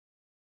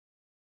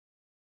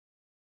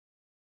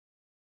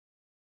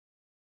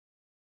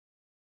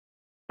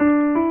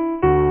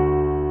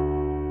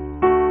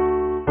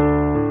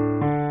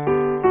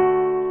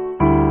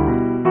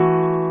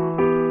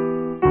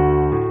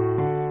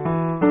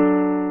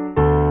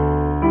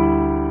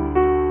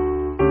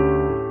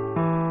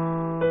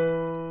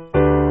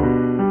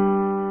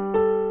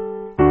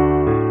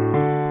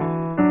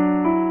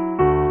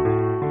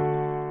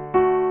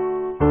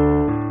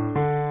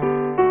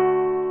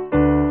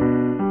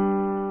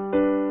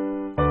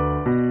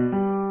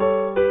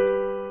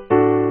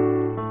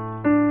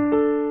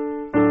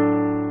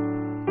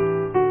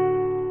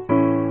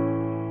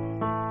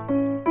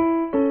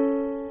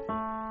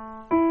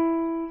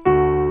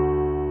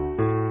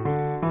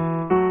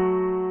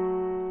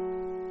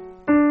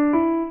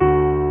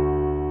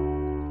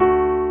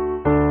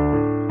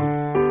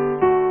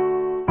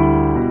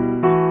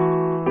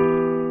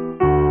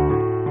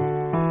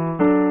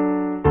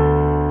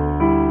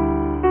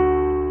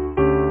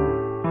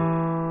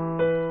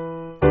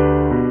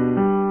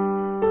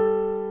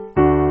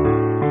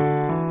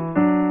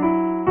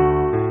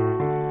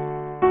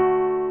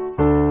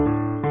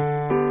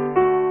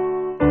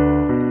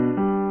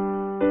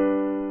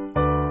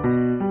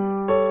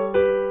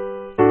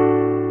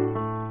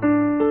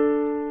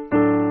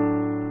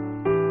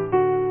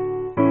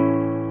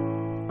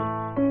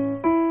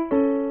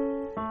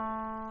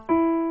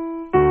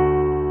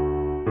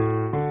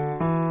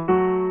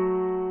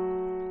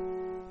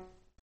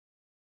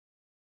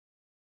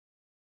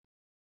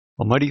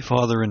Almighty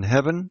Father in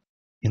heaven,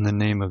 in the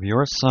name of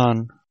your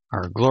Son,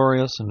 our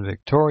glorious and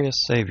victorious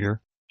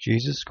Savior,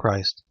 Jesus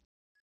Christ,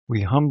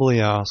 we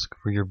humbly ask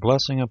for your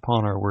blessing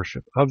upon our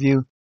worship of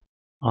you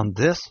on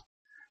this,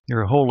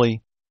 your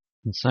holy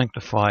and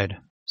sanctified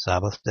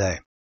Sabbath day,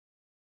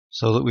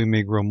 so that we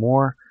may grow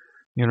more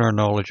in our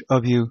knowledge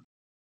of you,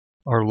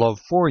 our love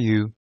for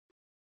you,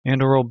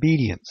 and our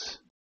obedience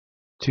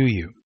to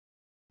you.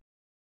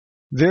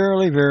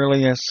 Verily,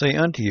 verily, I say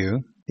unto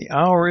you, the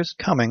hour is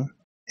coming,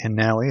 and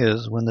now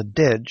is, when the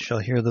dead shall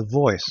hear the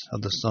voice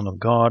of the Son of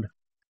God,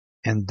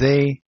 and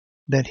they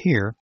that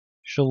hear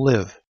shall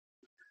live.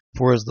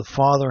 For as the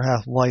Father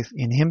hath life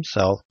in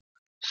himself,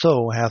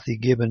 so hath he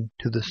given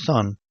to the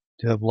Son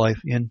to have life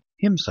in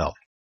himself,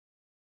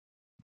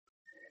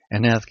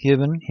 and hath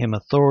given him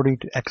authority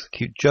to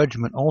execute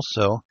judgment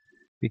also,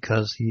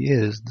 because he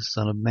is the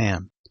Son of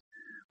Man.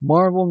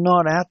 Marvel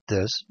not at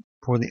this,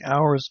 for the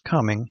hour is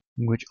coming,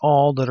 in which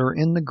all that are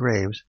in the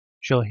graves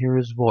shall hear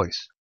his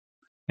voice,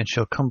 and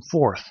shall come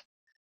forth,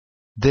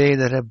 they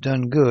that have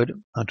done good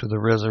unto the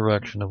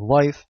resurrection of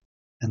life,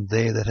 and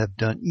they that have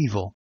done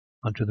evil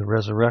unto the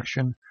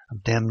resurrection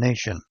of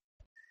damnation.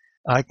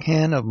 I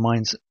can of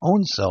mine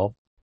own self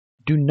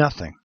do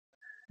nothing.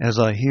 As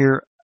I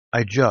hear,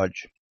 I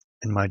judge,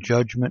 and my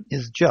judgment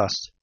is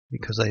just,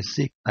 because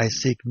I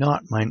seek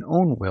not mine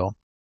own will,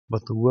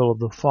 but the will of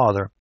the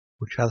Father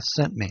which hath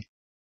sent me.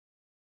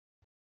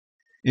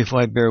 If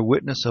I bear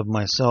witness of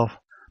myself,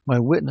 my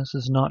witness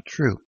is not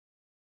true.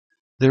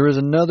 There is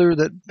another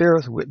that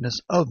beareth witness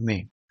of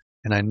me,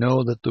 and I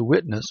know that the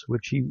witness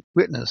which he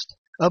witnessed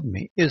of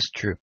me is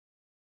true.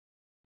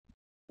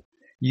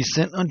 Ye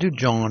sent unto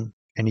John,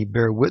 and he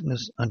bare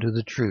witness unto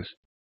the truth.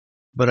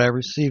 But I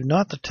received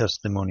not the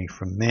testimony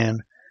from man,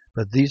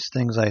 but these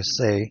things I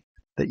say,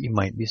 that ye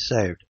might be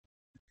saved.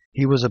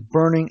 He was a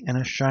burning and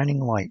a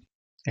shining light,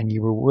 and ye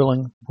were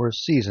willing for a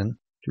season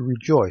to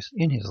rejoice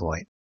in his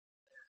light.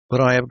 But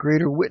I have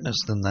greater witness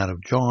than that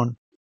of John,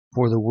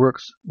 for the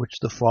works which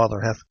the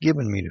Father hath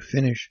given me to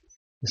finish,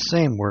 the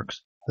same works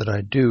that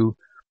I do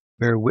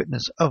bear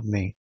witness of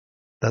me,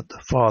 that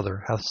the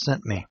Father hath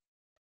sent me.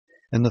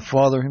 And the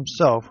Father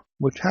himself,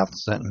 which hath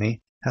sent me,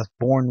 hath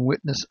borne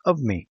witness of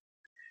me.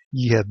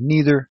 Ye have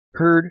neither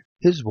heard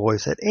his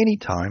voice at any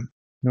time,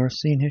 nor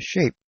seen his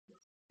shape,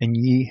 and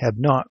ye have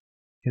not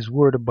his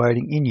word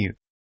abiding in you.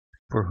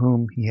 For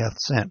whom he hath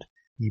sent,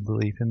 ye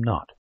believe him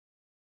not.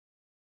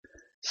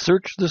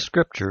 Search the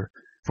Scripture,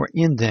 for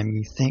in them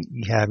ye think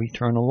ye have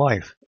eternal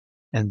life,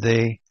 and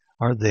they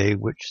are they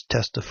which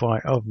testify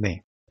of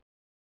me.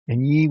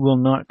 And ye will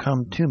not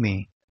come to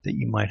me, that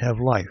ye might have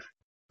life.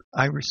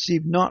 I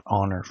receive not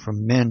honor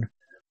from men,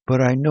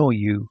 but I know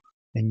you,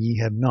 and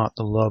ye have not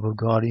the love of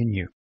God in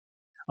you.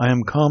 I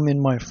am come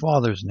in my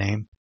Father's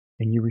name,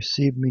 and ye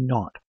receive me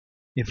not.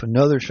 If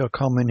another shall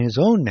come in his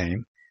own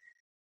name,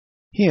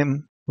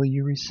 him will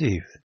ye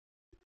receive.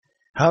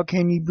 How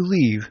can ye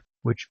believe,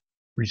 which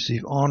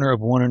receive honor of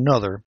one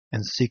another,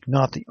 and seek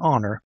not the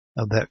honor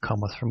of that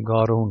cometh from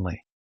God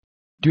only?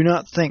 Do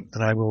not think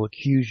that I will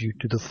accuse you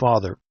to the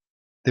Father.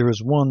 There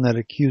is one that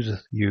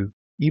accuseth you,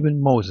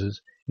 even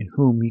Moses, in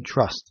whom ye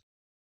trust.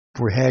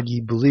 For had ye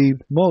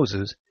believed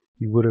Moses,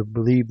 ye would have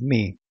believed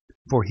me,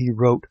 for he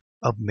wrote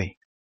of me.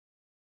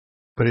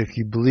 But if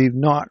ye believe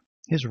not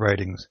his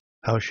writings,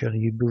 how shall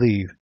ye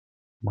believe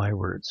my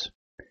words?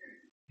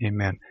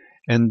 Amen.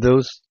 And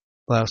those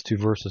last two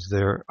verses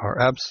there are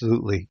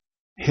absolutely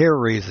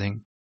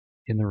hair-raising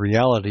in the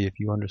reality if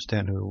you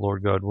understand who the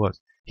Lord God was.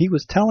 He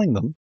was telling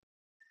them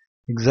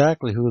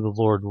exactly who the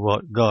Lord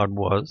God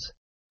was,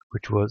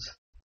 which was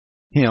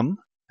him,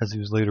 as he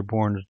was later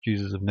born as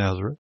Jesus of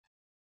Nazareth.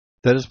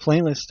 That is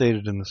plainly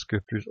stated in the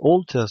Scriptures,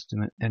 Old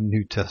Testament and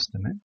New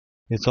Testament.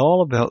 It's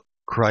all about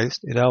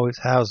Christ. It always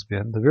has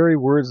been. The very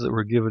words that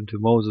were given to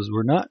Moses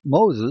were not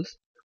Moses.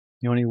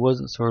 He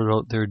wasn't sort of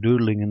out there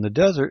doodling in the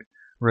desert,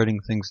 writing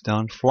things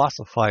down,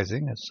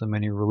 philosophizing, as so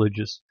many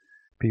religious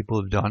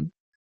people have done,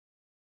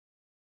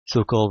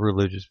 so-called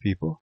religious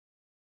people.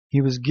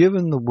 He was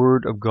given the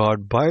Word of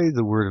God by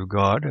the Word of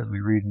God, as we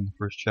read in the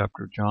first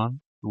chapter of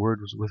John. The Word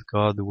was with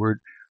God, the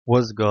Word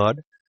was God,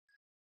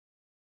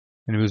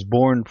 and he was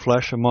born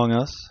flesh among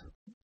us.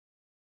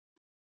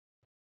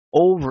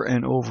 Over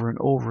and over and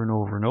over and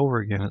over and over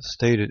again it's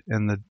stated,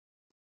 and the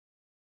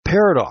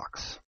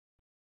paradox,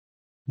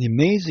 the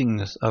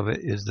amazingness of it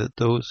is that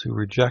those who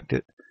reject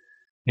it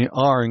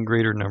are in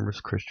greater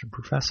numbers Christian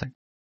professing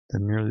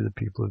than merely the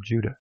people of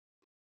Judah.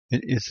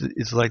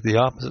 It's like the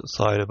opposite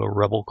side of a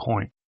rebel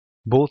coin.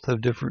 Both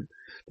have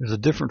there's a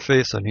different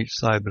face on each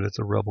side, but it's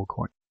a rebel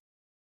coin.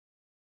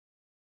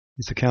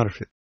 It's a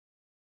counterfeit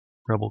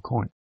rebel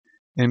coin.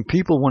 And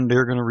people one day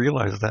are going to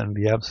realize that and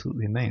be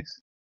absolutely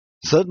amazed.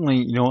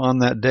 Suddenly, on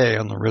that day,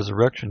 on the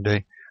resurrection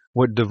day,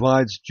 what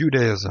divides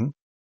Judaism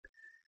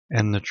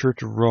and the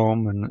Church of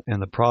Rome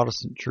and the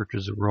Protestant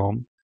churches of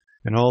Rome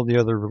and all the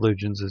other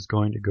religions is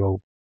going to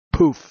go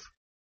poof.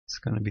 It's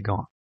going to be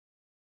gone.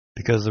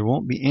 Because there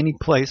won't be any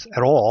place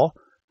at all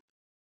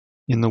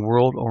in the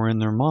world or in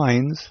their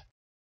minds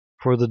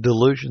for the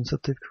delusions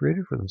that they've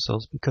created for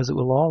themselves, because it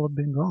will all have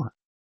been gone.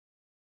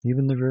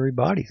 Even their very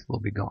bodies will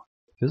be gone,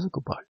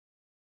 physical bodies.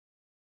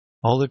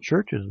 All their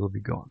churches will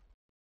be gone,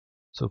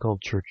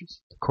 so-called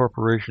churches, the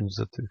corporations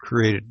that they've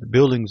created, the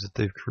buildings that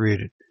they've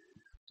created,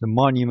 the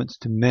monuments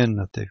to men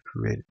that they've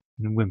created,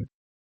 and women.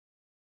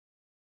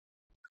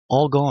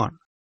 All gone,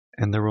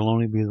 and there will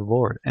only be the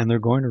Lord. And they're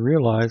going to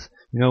realize,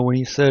 when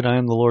he said, I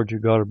am the Lord your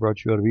God who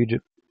brought you out of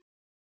Egypt,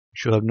 you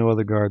shall have no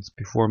other gods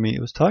before me.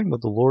 It was talking about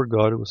the Lord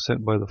God who was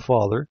sent by the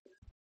Father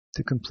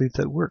to complete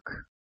that work,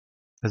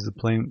 as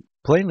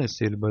plainly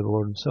stated by the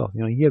Lord himself.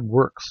 He had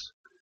works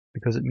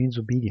because it means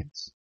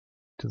obedience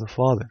to the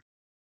Father.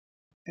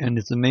 And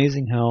it's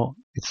amazing how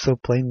it's so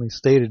plainly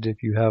stated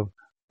if you have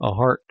a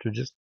heart to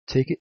just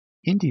take it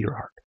into your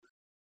heart.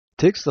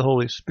 It takes the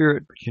Holy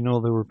Spirit, but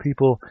there were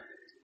people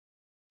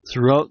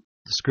throughout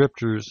the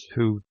scriptures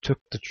who took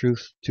the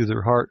truth to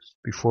their hearts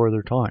before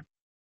their time.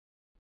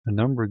 A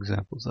number of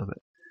examples of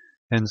it.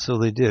 And so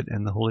they did,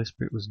 and the Holy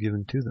Spirit was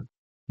given to them,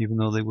 even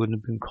though they wouldn't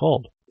have been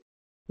called.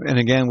 And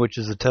again, which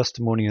is a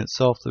testimony in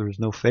itself, there is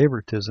no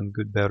favoritism,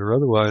 good, bad, or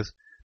otherwise,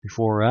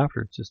 before or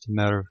after. It's just a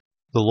matter of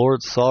the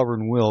Lord's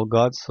sovereign will,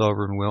 God's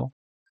sovereign will,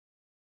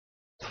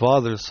 the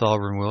Father's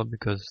sovereign will,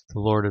 because the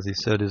Lord, as he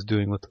said, is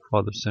doing what the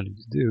Father sent him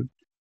to do,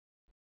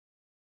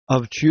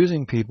 of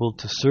choosing people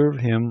to serve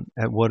him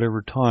at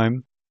whatever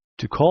time,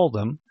 to call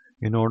them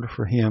in order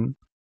for him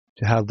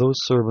to have those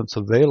servants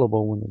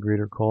available when the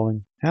greater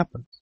calling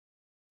happens.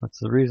 That's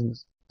the reason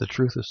the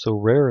truth is so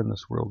rare in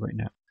this world right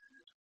now.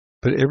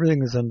 But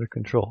everything is under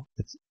control.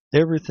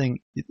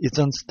 It's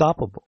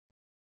unstoppable.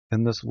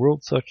 In this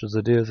world such as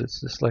it is,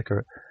 it's just like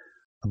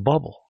a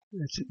bubble.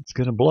 It's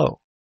going to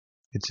blow.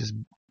 It's just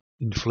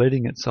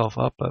inflating itself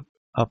up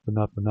and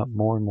up,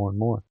 more and more and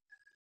more.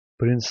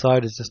 But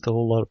inside is just a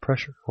whole lot of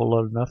pressure, a whole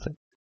lot of nothing.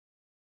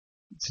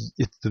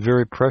 It's the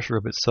very pressure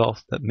of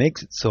itself that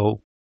makes it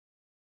so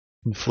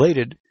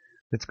inflated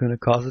that's going to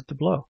cause it to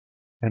blow.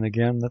 And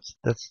again,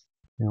 that's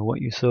what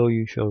you sow,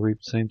 you shall reap.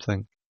 Same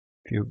thing.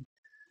 If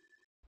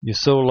you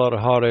sow a lot of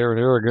hot air and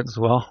arrogance,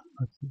 well,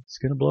 it's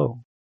going to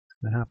blow. It's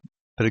going to happen.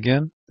 But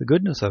again, the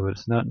goodness of it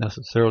is not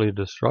necessarily a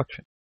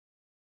destruction.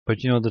 But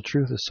the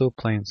truth is so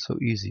plain, so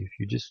easy. If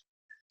you just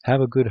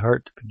have a good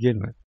heart to begin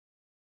with,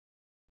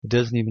 it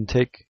doesn't even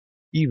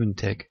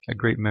take a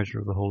great measure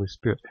of the Holy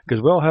Spirit.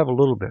 Because we all have a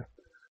little bit.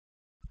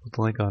 Put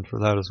the link on for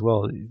that as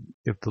well.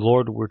 If the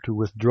Lord were to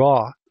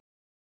withdraw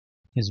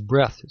his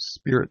breath, his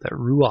spirit, that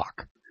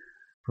ruach,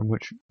 from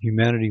which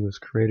humanity was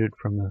created,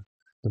 from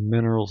the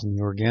minerals and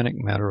the organic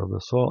matter of the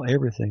soil,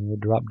 everything would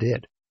drop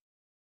dead.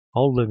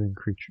 All living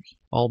creatures,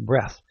 all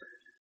breath,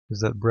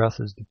 because that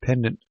breath is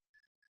dependent,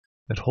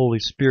 that Holy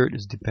Spirit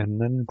is dependent,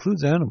 that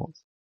includes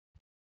animals.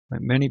 Like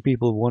many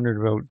people have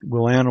wondered about,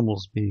 will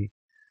animals be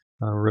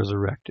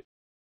resurrected?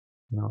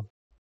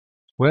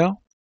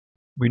 Well,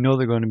 we know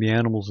they're going to be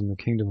animals in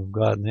the kingdom of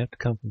God, and they have to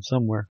come from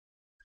somewhere.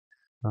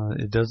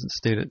 It doesn't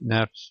state it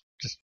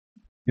just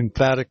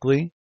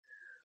emphatically,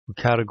 or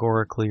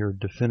categorically, or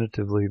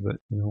definitively, but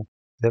they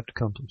have to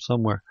come from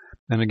somewhere.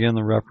 And again,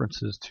 the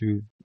reference is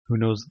to who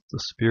knows the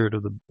spirit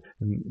of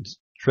and it's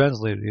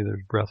translated either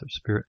as breath or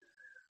spirit.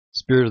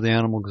 Spirit of the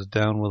animal goes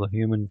down while the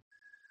human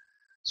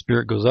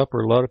spirit goes up, or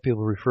a lot of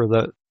people refer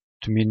that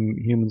to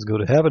meaning humans go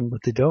to heaven,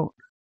 but they don't.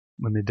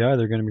 When they die,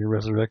 they're going to be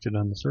resurrected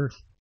on this earth.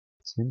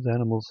 It seems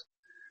animals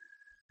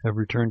have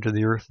returned to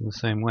the earth in the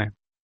same way.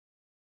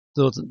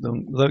 So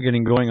without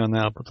getting going on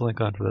that, I'll put the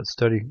link on for that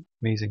study,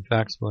 Amazing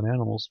Facts About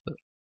Animals. But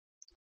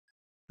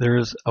there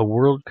is a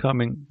world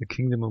coming, the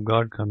kingdom of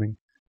God coming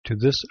to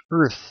this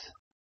earth,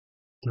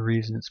 the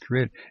reason it's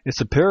created.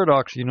 It's a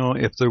paradox,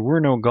 if there were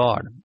no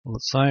God. Well, the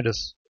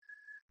scientists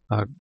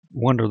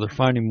wonder, they're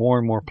finding more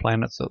and more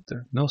planets out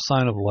there. No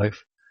sign of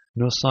life,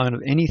 no sign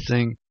of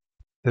anything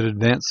that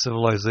advanced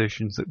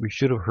civilizations that we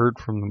should have heard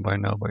from them by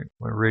now, by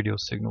radio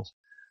signals,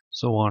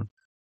 so on.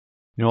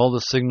 All the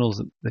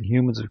signals that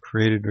humans have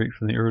created right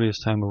from the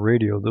earliest time of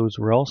radio, those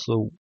were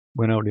also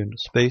went out into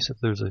space. If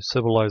there's a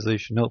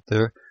civilization out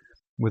there,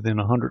 within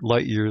 100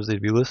 light years,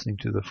 they'd be listening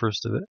to the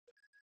first of it.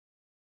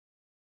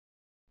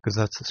 Because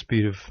that's the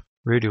speed of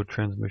radio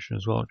transmission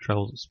as well. It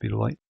travels at the speed of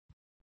light.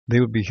 They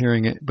would be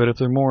hearing it. But if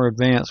they're more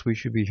advanced, we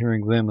should be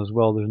hearing them as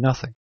well. There's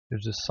nothing.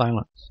 There's just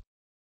silence.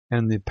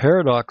 And the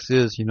paradox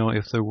is,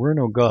 if there were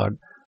no God,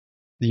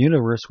 the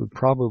universe would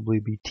probably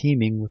be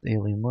teeming with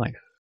alien life.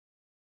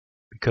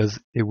 Because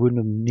it wouldn't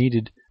have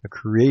needed a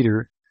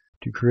creator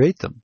to create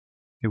them.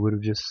 It would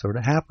have just sort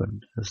of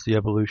happened, as the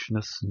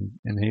evolutionists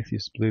and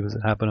atheists believe as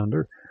it happened on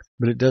Earth.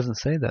 But it doesn't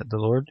say that. The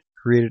Lord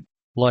created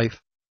life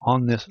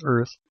on this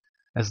earth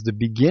as the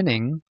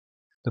beginning,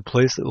 the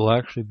place that will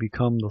actually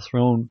become the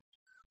throne,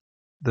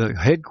 the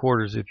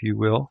headquarters, if you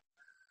will,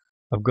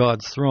 of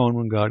God's throne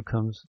when God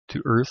comes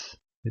to earth.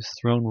 His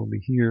throne will be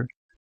here.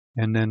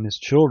 And then his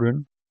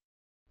children,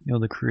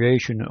 the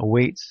creation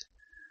awaits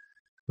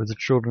for the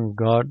children of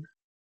God.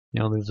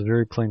 There's a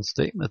very plain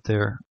statement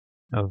there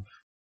of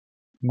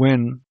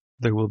when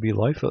there will be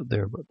life out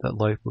there, but that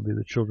life will be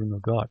the children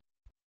of God.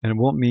 And it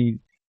won't need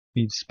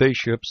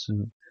spaceships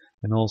and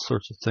and all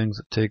sorts of things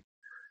that take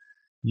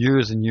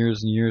years and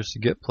years and years to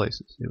get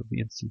places. It will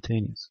be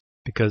instantaneous,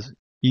 because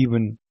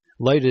even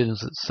light in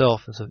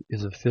itself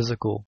is a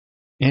physical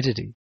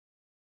entity,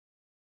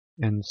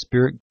 and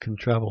spirit can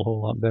travel a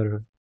whole lot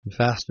better and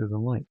faster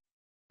than light.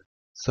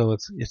 So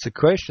it's a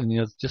question.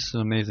 It's just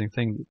an amazing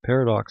thing, the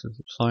paradoxes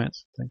of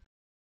science thing.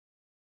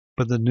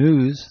 But the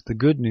news, the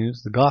good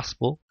news, the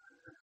gospel,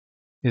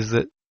 is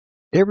that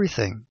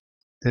everything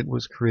that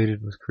was created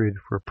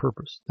for a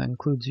purpose. That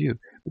includes you.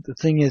 But the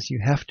thing is, you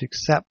have to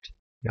accept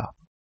the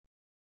offer.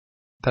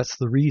 That's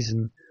the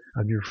reason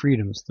of your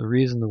freedoms, the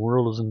reason the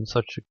world is in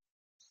such a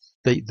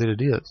state that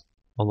it is,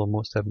 although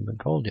most haven't been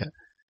called yet.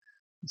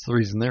 It's the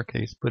reason in their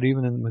case. But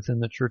even within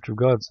the Church of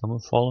God, some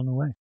have fallen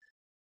away.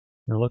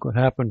 Look what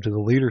happened to the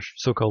leadership,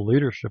 so-called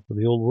leadership of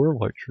the old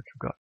worldwide Church of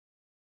God.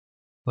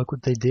 Look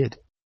what they did.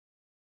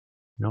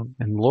 And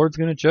the Lord's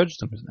going to judge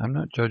them. I'm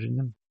not judging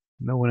them.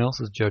 No one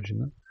else is judging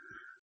them,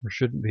 or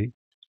shouldn't be.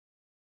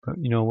 But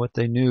what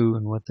they knew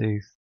and what they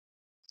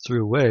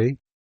threw away,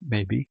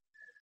 maybe,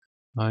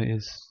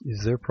 is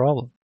their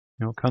problem.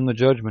 Come the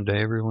judgment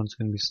day, everyone's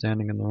going to be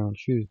standing in their own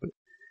shoes. But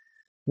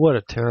what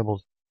a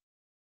terrible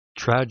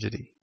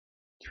tragedy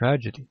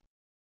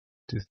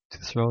to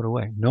throw it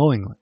away,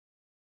 knowingly.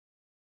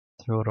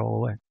 Throw it all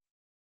away.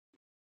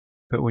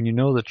 But when you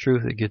know the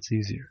truth, it gets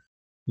easier.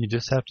 You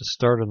just have to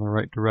start in the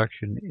right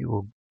direction. It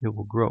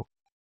will grow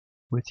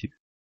with you.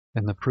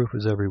 And the proof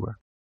is everywhere.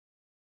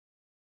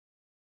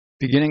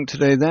 Beginning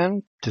today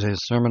then,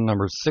 today's sermon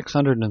number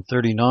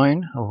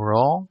 639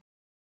 overall,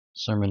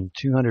 sermon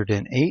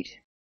 208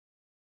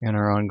 in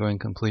our ongoing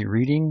complete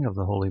reading of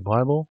the Holy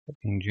Bible, the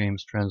King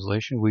James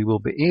translation. We will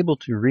be able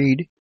to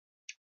read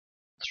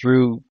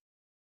through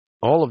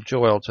all of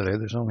Joel today.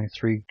 There's only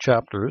 3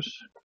 chapters.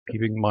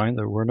 Keeping in mind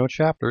there were no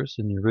chapters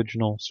in the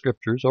original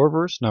scriptures or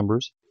verse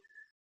numbers.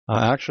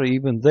 Actually,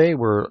 even they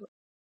were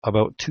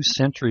about 2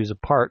 centuries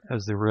apart,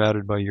 as they were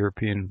added by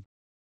European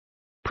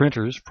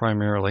printers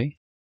primarily.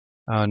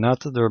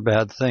 Not that they're a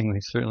bad thing. They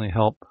certainly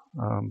help.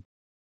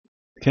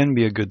 Can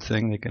be a good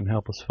thing. They can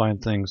help us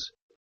find things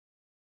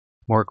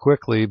more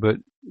quickly, but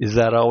is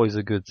that always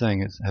a good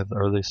thing?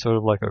 Are they sort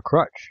of like a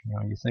crutch?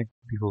 You think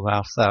people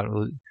ask that.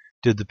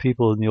 Did the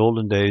people in the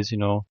olden days,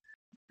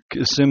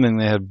 assuming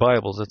they had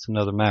Bibles, that's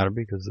another matter,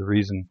 because the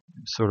reason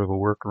is sort of a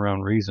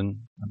workaround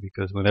reason,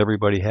 because when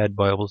everybody had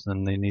Bibles,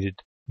 then they needed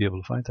to be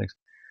able to find things.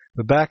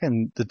 But back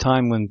in the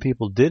time when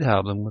people did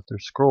have them with their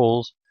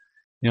scrolls,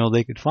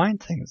 they could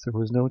find things. There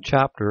was no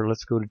chapter.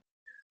 Let's go to,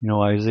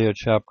 Isaiah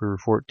chapter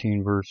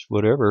 14, verse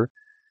whatever,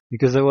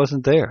 because it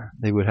wasn't there.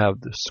 They would have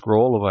the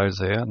scroll of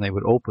Isaiah, and they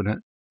would open it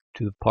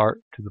to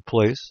the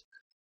place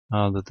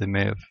that they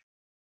may have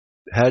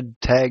had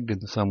tagged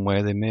in some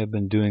way. They may have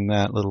been doing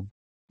that, little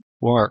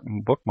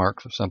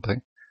bookmarks or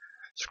something,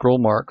 scroll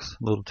marks,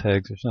 little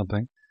tags or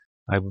something.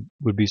 I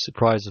would be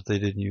surprised if they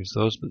didn't use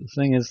those. But the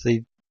thing is,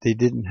 they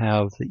didn't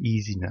have the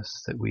easiness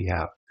that we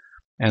have.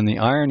 And the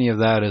irony of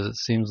that is, it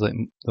seems like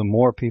the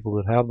more people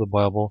that have the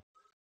Bible,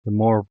 the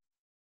more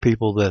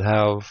people that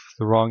have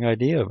the wrong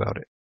idea about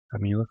it. I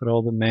mean, you look at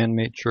all the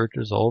man-made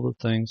churches, all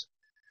the things,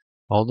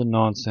 all the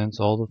nonsense,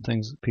 all the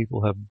things that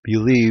people have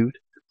believed,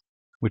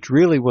 which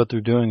really what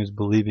they're doing is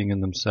believing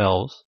in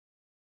themselves.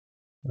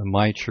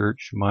 My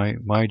church,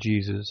 my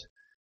Jesus.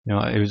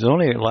 It was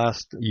only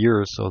last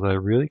year or so that I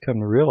really come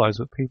to realize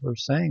what people are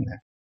saying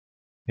there.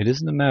 It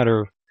isn't a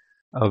matter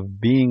of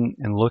being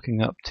and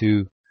looking up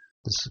to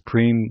the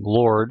Supreme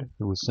Lord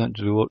who was sent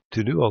to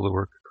do all the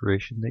work of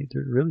creation.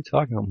 They're really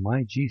talking about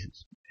my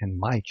Jesus and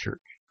my church.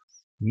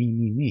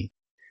 Me.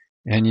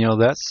 And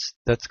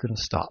that's going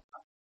to stop.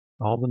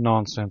 All the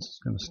nonsense is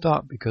going to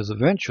stop, because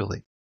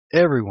eventually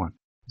everyone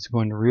is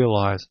going to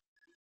realize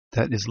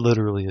that is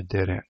literally a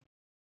dead end.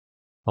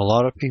 A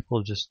lot of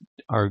people just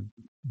are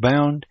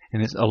bound,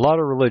 and it's a lot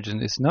of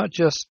religion. It's not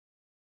just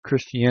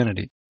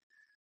Christianity.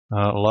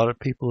 A lot of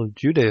people of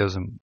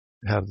Judaism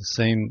have the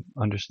same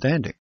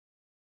understanding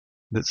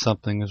that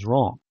something is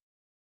wrong,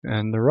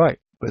 and they're right.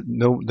 But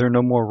they're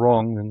no more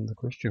wrong than the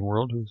Christian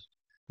world,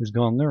 who's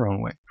gone their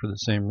own way for the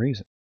same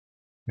reason.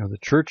 The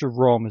Church of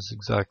Rome is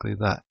exactly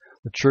that.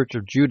 The Church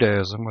of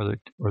Judaism, or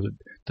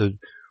the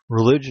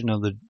religion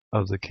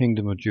of the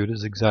Kingdom of Judah,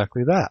 is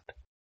exactly that.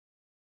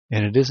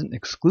 And it isn't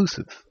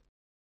exclusive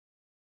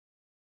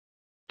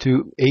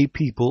to a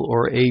people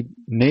or a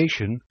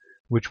nation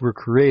which were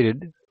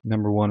created,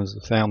 number one, as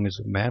the families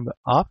of man, but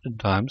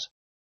oftentimes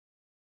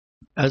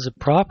as a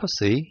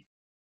prophecy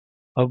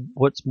of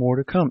what's more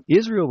to come.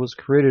 Israel was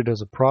created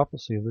as a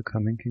prophecy of the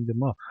coming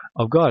kingdom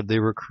of God. They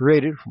were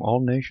created from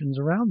all nations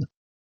around them,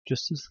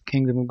 just as the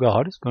kingdom of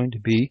God is going to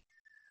be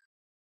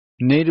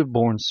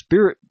native-born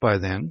spirit by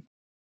then.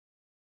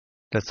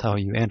 That's how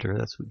you enter.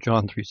 That's what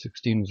John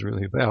 3:16 is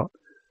really about.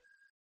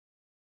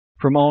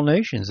 From all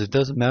nations. It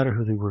doesn't matter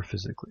who they were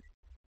physically.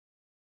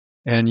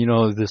 And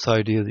this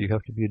idea that you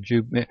have to be a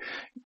Jew.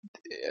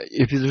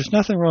 There's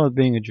nothing wrong with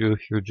being a Jew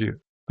if you're a Jew.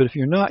 But if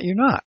you're not, you're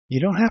not. You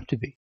don't have to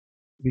be,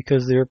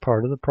 because they're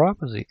part of the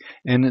prophecy.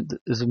 And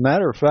as a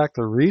matter of fact,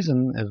 the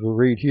reason, as we'll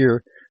read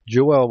here,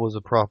 Joel was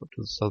a prophet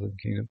to the southern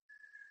kingdom.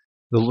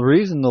 The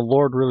reason the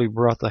Lord really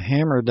brought the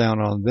hammer down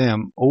on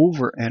them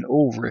over and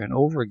over and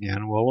over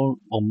again, more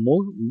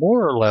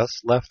or less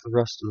left the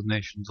rest of the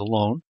nations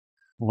alone,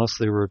 unless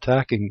they were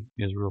attacking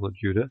Israel and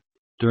Judah,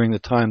 during the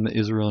time that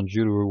Israel and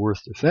Judah were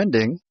worth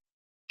defending,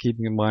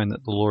 keeping in mind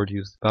that the Lord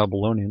used the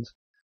Babylonians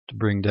to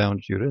bring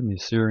down Judah and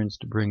the Assyrians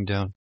to bring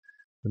down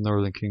the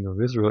northern kingdom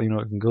of Israel.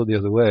 It can go the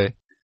other way.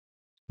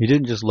 He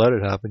didn't just let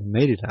it happen, he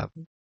made it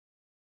happen.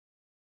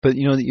 But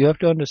you have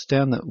to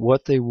understand that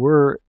what they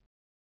were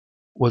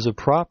was a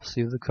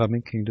prophecy of the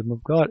coming kingdom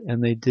of God,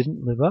 and they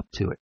didn't live up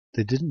to it.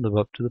 They didn't live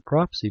up to the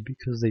prophecy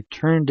because they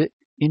turned it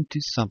into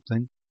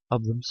something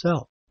of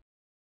themselves.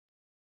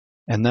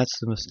 And that's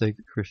the mistake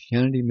that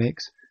Christianity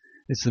makes.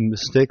 It's the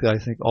mistake that I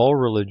think all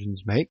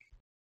religions make.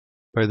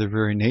 By their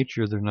very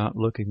nature, they're not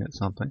looking at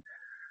something.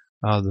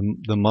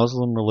 The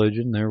Muslim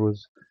religion, there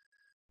was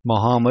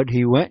Muhammad.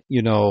 He went,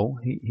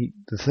 the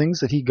things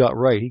that he got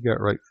right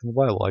from the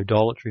Bible,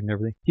 idolatry and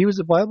everything. He was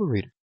a Bible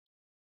reader.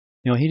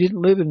 He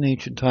didn't live in the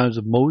ancient times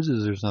of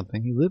Moses or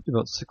something. He lived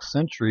about 6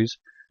 centuries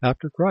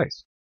after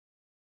Christ.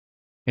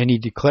 And he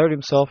declared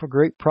himself a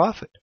great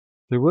prophet.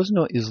 There was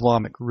no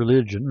Islamic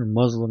religion or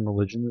Muslim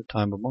religion at the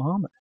time of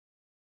Muhammad.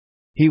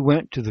 He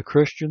went to the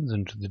Christians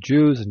and to the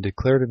Jews and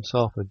declared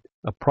himself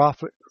a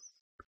prophet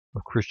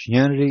of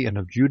Christianity and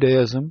of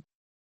Judaism.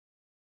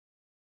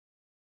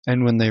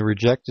 And when they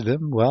rejected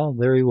him, well,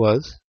 there he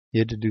was. He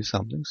had to do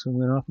something, so he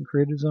went off and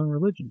created his own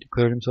religion,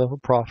 declared himself a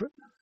prophet.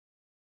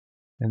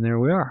 And there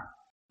we are.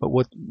 But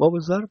what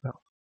was that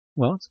about?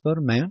 Well, it's about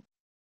a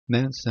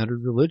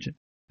man-centered religion.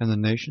 And the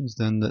nations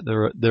then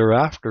that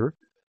thereafter,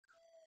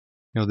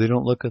 they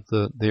don't look at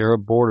the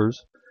Arab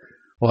borders.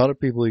 A lot of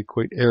people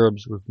equate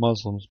Arabs with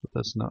Muslims, but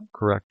that's not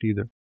correct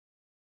either.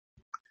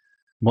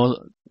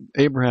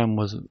 Abraham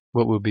was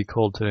what would be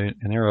called today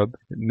an Arab.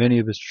 Many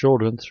of his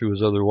children, through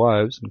his other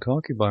wives and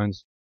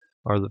concubines,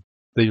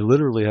 they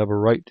literally have a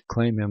right to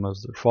claim him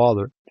as their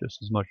father, just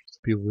as much as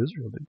the people of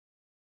Israel did.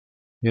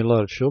 He had a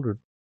lot of children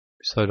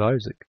besides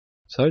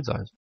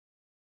Isaac.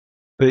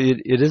 But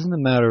it isn't a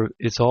matter,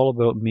 it's all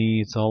about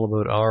me, it's all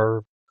about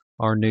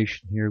our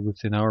nation here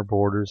within our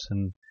borders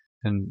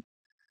and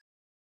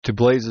to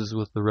blazes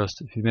with the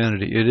rest of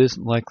humanity. It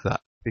isn't like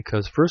that,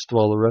 because first of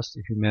all, the rest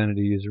of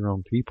humanity is your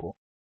own people.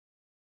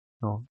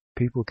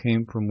 People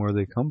came from where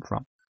they come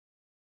from.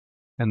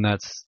 And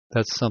that's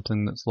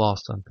something that's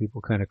lost on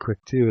people kind of quick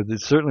too.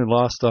 It's certainly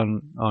lost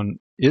on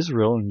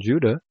Israel and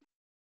Judah.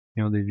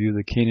 They view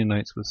the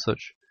Canaanites with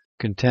such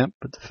contempt,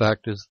 but the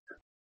fact is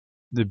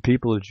the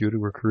people of Judah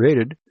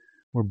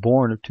were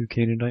born of 2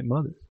 Canaanite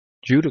mothers.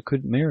 Judah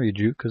couldn't marry a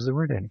Jew because there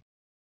weren't any.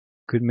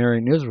 Couldn't marry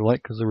an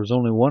Israelite because there was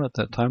only one at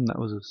that time. That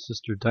was his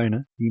sister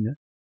Dinah,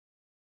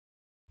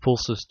 full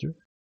sister.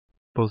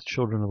 Both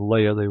children of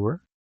Leah they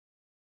were.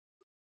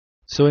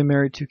 So he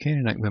married 2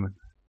 Canaanite women,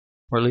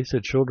 or at least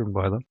had children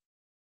by them.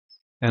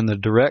 And the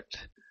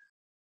direct,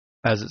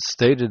 as it's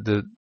stated,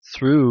 that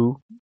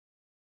through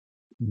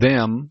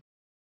them,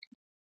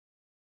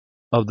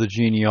 of the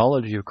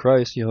genealogy of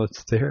Christ,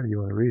 it's there, you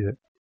want to read it,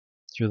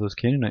 through those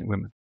Canaanite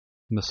women,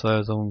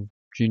 Messiah's own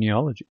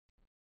genealogy.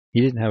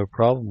 He didn't have a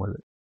problem with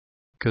it,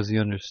 because he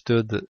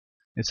understood that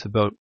it's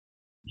about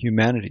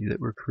humanity that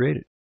we're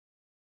created.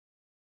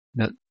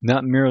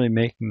 Not merely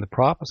making the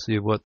prophecy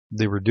of what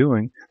they were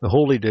doing. The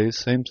holy days,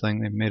 same thing,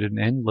 they made an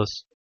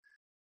endless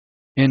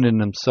end in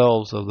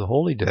themselves of the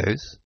holy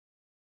days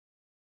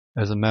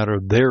as a matter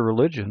of their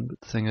religion,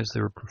 but the thing is they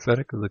were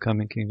prophetic of the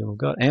coming kingdom of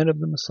God and of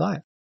the Messiah.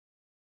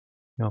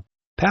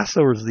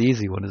 Passover is the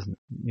easy one, isn't it?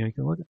 You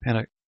can look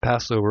at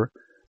Passover,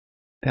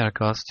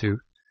 Pentecost too.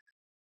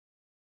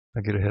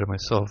 I get ahead of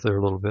myself there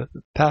a little bit.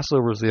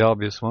 Passover is the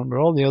obvious one, but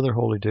all the other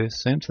holy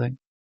days, same thing.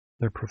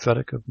 They're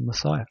prophetic of the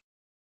Messiah.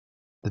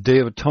 The Day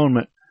of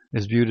Atonement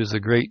is viewed as a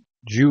great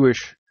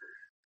Jewish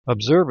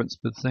observance,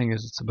 but the thing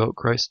is, it's about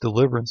Christ's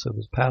deliverance of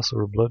his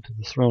Passover blood to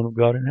the throne of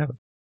God in heaven.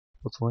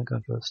 What's the link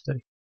on for that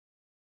study?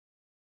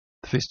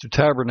 The Feast of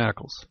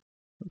Tabernacles,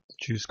 what the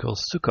Jews call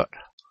Sukkot.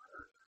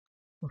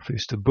 Or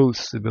Feast of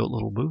Booths, they built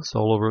little booths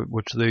all over it,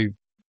 which they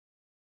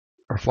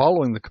are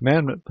following the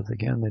commandment, but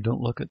again, they don't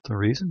look at the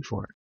reason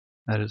for it.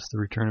 That is the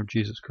return of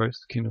Jesus Christ,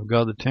 the kingdom of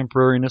God, the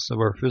temporariness of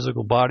our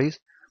physical bodies.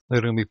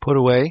 They're going to be put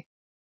away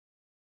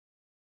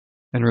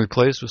and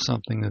replaced with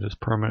something that is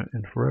permanent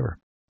and forever.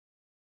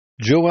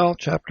 Joel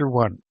chapter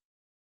 1.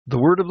 The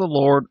word of the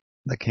Lord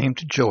that came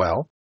to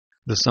Joel,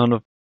 the son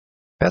of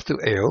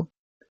Pethuel.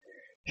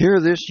 Hear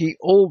this, ye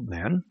old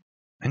men,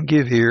 and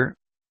give ear,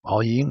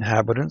 all ye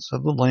inhabitants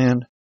of the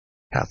land.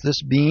 Hath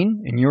this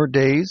been in your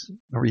days,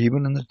 or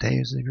even in the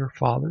days of your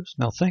fathers?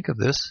 Now think of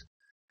this.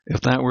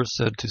 If that were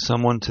said to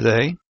someone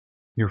today,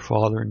 your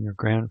father and your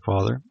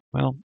grandfather,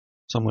 well,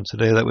 someone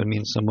today, that would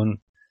mean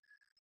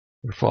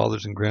their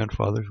fathers and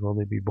grandfathers, well,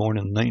 they'd be born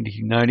in the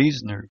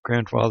 1990s, and their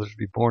grandfathers would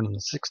be born in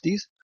the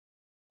 60s.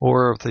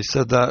 Or if they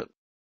said that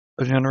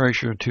a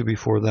generation or two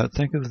before that,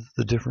 think of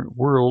the different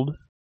world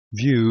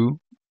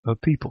view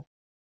of people.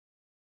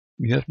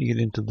 You have to get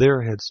into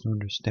their heads to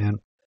understand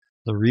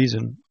the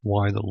reason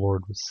why the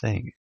Lord was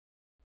saying it.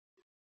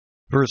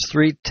 Verse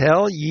 3,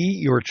 tell ye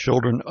your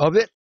children of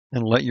it,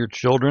 and let your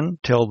children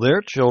tell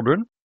their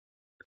children,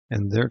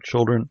 and their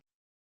children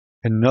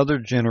another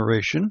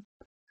generation.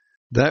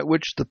 That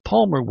which the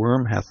palmer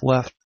worm hath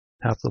left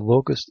hath the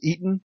locust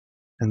eaten,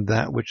 and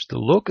that which the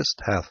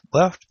locust hath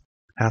left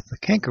hath the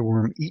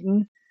cankerworm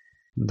eaten,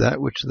 and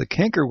that which the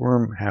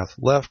cankerworm hath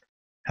left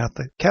hath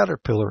the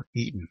caterpillar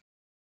eaten.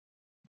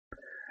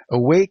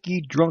 Awake,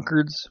 ye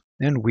drunkards,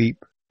 and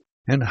weep,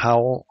 and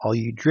howl, all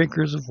ye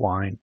drinkers of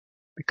wine,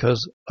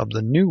 because of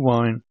the new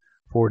wine,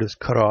 for it is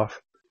cut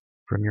off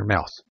from your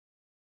mouth.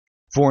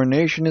 For a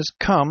nation is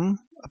come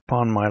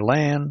upon my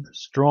land,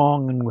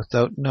 strong and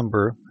without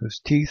number, whose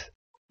teeth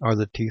are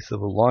the teeth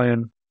of a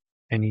lion,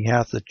 and he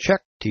hath the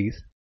checked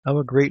teeth of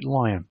a great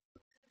lion.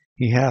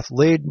 He hath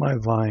laid my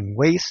vine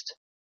waste,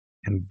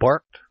 and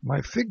barked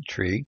my fig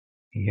tree.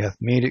 He hath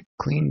made it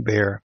clean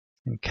bare,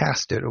 and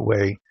cast it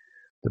away.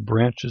 The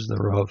branches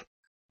thereof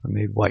are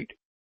made white.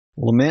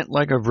 Lament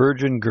like a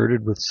virgin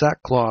girded with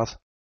sackcloth,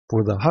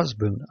 for the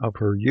husband of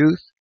her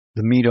youth.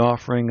 The meat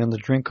offering and the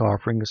drink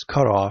offering is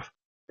cut off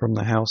from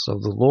the house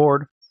of the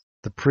Lord.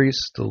 The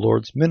priests, the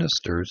Lord's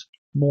ministers,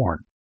 mourn.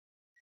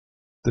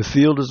 The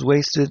field is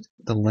wasted,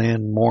 the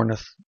land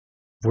mourneth,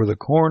 for the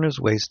corn is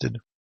wasted,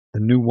 the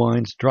new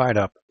wine's dried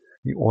up,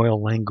 the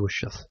oil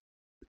languisheth.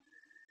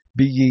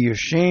 Be ye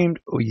ashamed,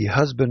 O ye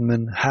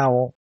husbandmen,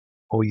 howl,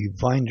 O ye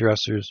vine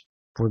dressers,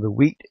 for the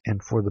wheat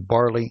and for the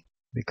barley,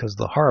 because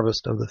the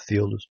harvest of the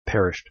field is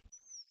perished.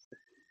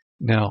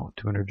 Now,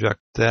 to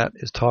interject, that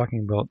is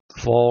talking about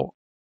the fall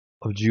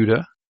of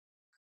Judah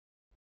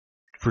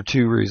for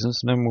two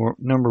reasons.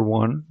 Number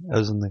one,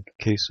 as in the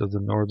case of the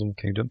northern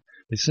kingdom,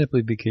 they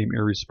simply became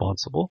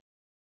irresponsible.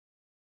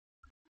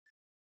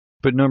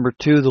 But number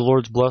two, the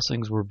Lord's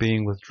blessings were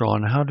being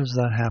withdrawn. How does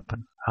that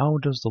happen? How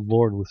does the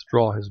Lord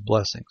withdraw his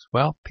blessings?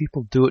 Well,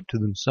 people do it to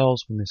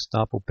themselves when they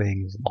stop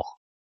obeying his law.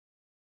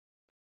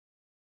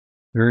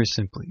 Very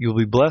simply, you'll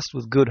be blessed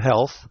with good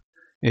health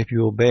if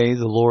you obey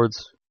the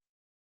Lord's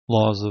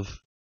laws of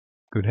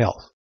good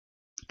health.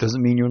 It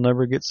doesn't mean you'll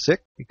never get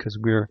sick, because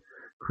we're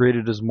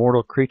created as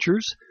mortal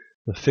creatures.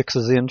 The fix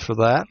is in for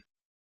that.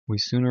 We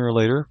sooner or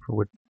later,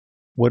 for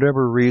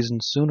whatever reason,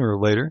 sooner or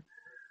later,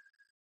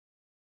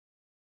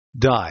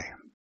 die,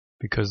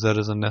 because that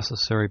is a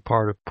necessary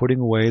part of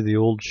putting away the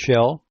old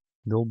shell,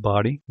 the old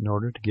body, in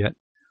order to get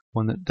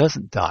one that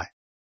doesn't die.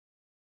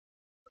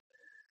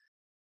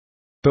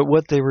 But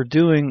what they were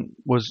doing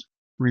was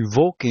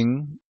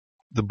revoking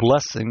the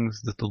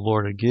blessings that the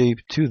Lord had gave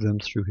to them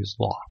through his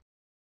law.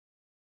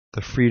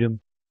 The freedom,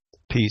 the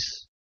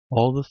peace,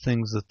 all the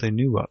things that they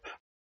knew of.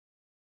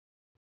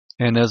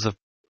 And as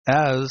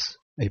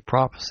a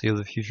prophecy of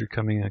the future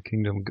coming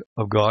kingdom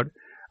of God,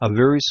 a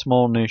very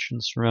small nation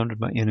surrounded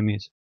by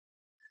enemies,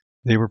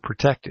 they were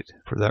protected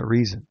for that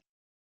reason.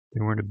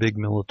 They weren't a big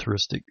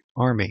militaristic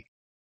army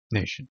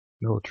nation,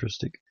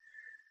 militaristic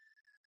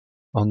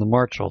on the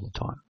march all the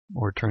time,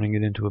 or turning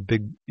it into a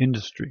big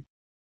industry.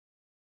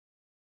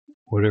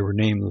 Whatever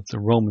name that the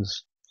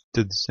Romans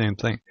did the same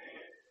thing.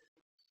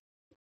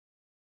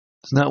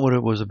 It's not what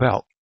it was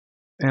about.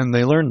 And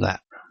they learned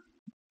that.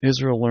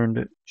 Israel learned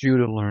it.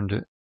 Judah learned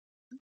it.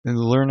 And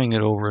learning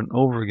it over and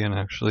over again,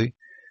 actually.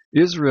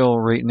 Israel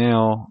right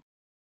now,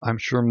 I'm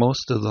sure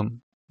most of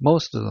them,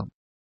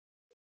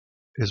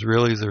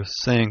 Israelis are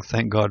saying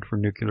thank God for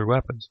nuclear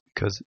weapons.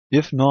 Because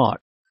if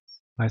not,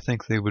 I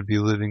think they would be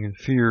living in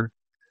fear,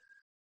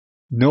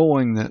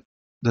 knowing that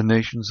the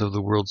nations of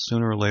the world,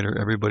 sooner or later,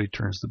 everybody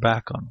turns their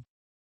back on them.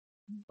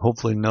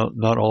 Hopefully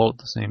not all at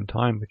the same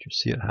time, but you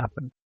see it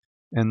happen.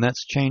 And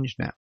that's changed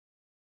now.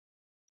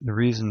 The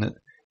reason that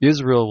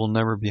Israel will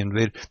never be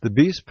invaded, the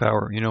beast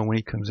power, when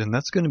he comes in,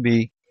 that's going to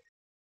be,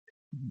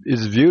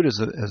 is viewed as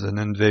an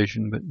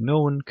invasion, but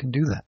no one can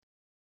do that.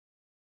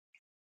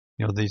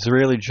 The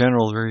Israeli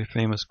general, very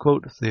famous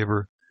quote, if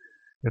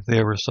they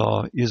ever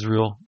saw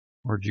Israel,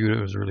 or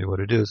Judah is really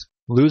what it is,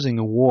 losing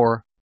a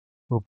war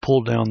will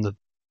pull down the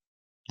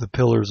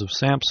pillars of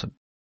Samson.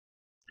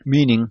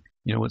 Meaning,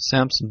 what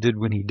Samson did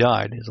when he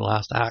died, his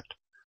last act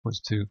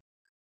was to,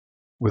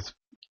 with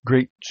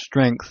great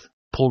strength,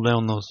 pull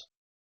down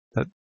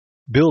that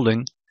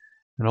building,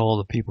 and all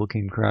the people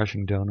came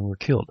crashing down and were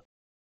killed.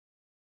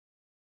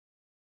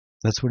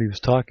 That's what he was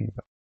talking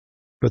about.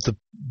 But the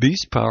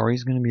beast power,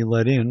 he's going to be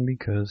let in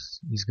because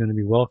he's going to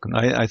be welcomed.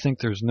 I think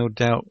there's no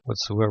doubt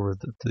whatsoever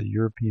that the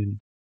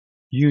European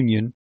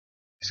Union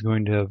is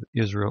going to have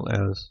Israel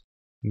as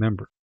a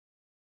member,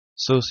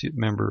 associate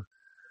member,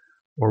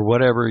 or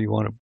whatever you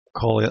want to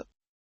call it,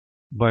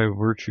 by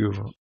virtue of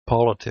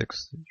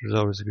politics. There's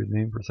always a good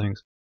name for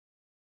things.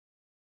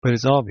 But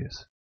it's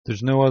obvious.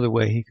 There's no other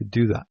way he could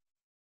do that.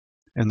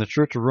 And the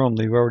Church of Rome,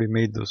 they've already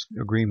made those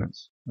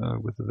agreements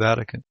with the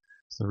Vatican.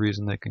 It's the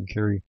reason they can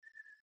carry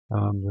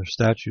their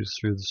statues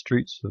through the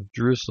streets of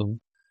Jerusalem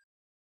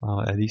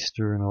at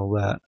Easter and all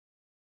that.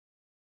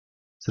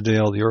 Today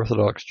all the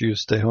Orthodox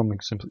Jews stay home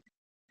simply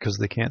because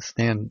they can't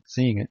stand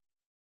seeing it.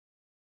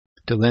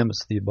 To them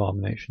it's the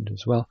abomination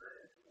as well.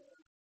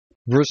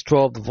 Verse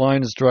 12, the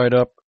vine is dried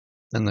up,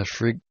 and the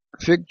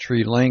fig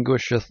tree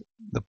languisheth,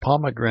 the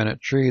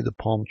pomegranate tree, the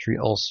palm tree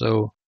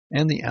also,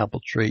 and the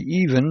apple tree,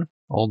 even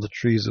all the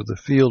trees of the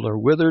field are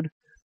withered,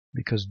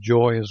 because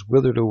joy is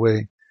withered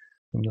away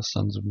from the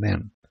sons of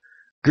men.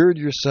 Gird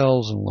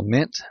yourselves and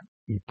lament,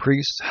 ye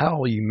priests,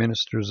 howl, ye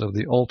ministers of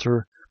the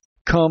altar.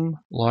 Come,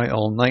 lie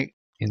all night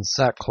in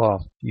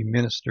sackcloth, ye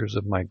ministers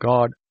of my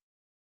God.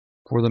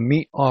 For the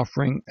meat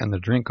offering and the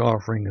drink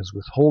offering is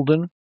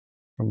withholden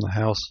from the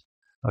house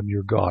of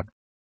your God.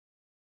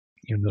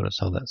 You notice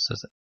how that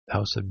says it,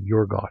 house of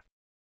your God.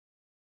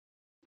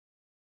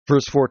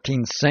 Verse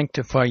 14,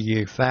 sanctify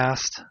ye a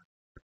fast,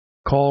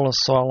 call a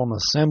solemn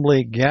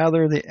assembly,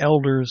 gather the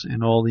elders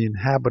and all the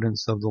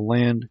inhabitants of the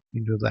land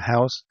into the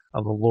house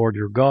of the Lord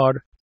your God,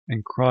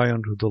 and cry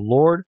unto the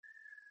Lord.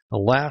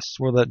 Alas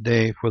for that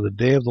day, for the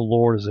day of the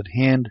Lord is at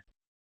hand,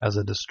 as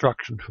a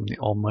destruction from the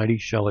Almighty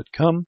shall it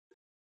come.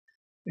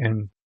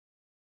 And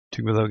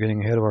without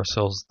getting ahead of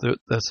ourselves,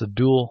 that's a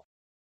dual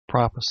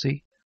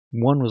prophecy.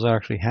 One was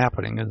actually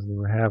happening as they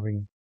were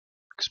having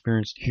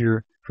experienced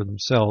here for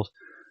themselves,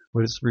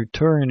 but it's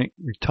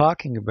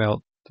talking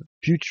about the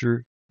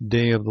future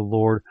day of the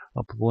Lord.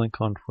 I'll put a link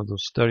on for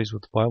those studies,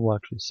 what the Bible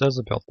actually says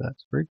about that.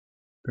 It's very,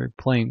 very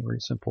plain, very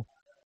simple.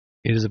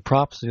 It is a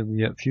prophecy of the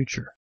yet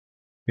future.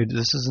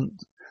 This isn't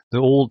the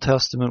Old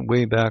Testament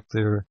way back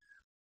there,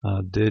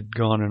 dead,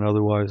 gone, and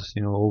otherwise,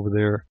 over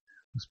there.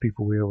 Those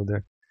people way over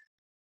there.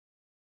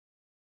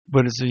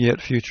 But it's a yet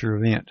future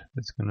event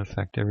that's going to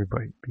affect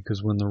everybody,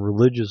 because when the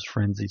religious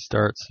frenzy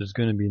starts, there's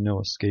going to be no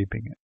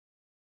escaping it.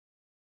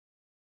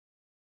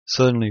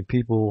 Suddenly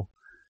people,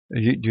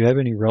 do you have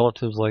any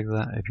relatives like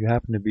that? If you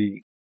happen to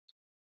be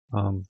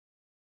a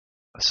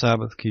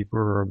Sabbath keeper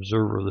or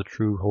observer of the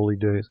true holy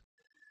days,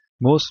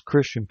 most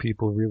Christian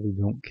people really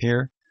don't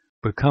care.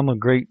 But come a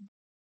great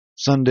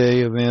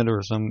Sunday event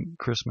or some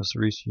Christmas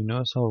or Easter, you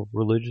notice how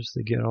religious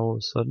they get all of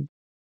a sudden?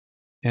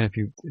 And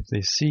if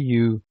they see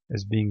you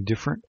as being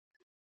different,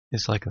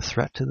 it's like a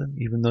threat to them,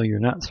 even though you're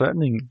not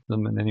threatening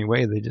them in any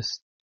way. They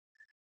just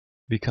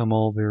become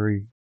all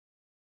very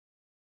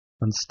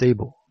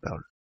unstable about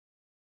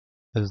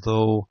it, as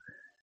though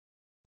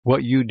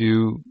what you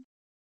do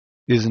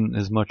isn't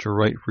as much a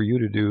right for you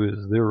to do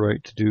as their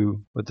right to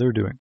do what they're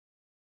doing.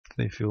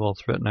 They feel all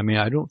threatened. I mean,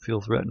 I don't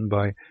feel threatened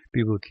by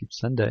people who keep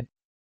Sunday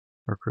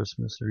or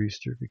Christmas or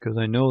Easter, because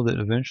I know that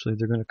eventually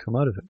they're going to come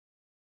out of it.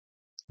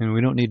 And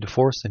we don't need to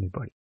force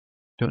anybody.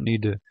 Don't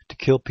need to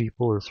kill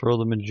people or throw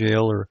them in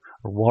jail or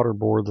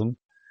waterboard them,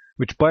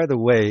 which, by the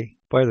way,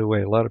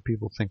 a lot of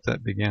people think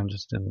that began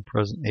just in the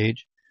present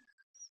age.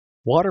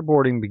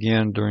 Waterboarding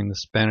began during the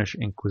Spanish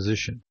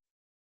Inquisition.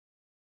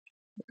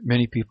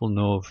 Many people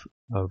know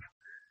of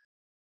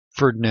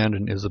Ferdinand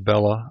and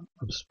Isabella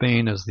of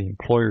Spain as the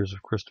employers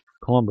of Christopher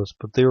Columbus,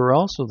 but they were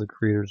also the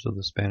creators of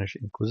the Spanish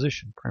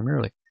Inquisition,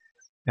 primarily.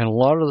 And a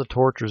lot of the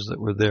tortures that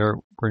were there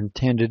were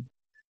intended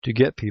to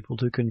get people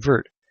to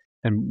convert.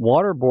 And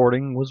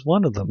waterboarding was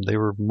one of them. They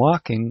were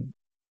mocking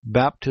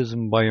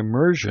baptism by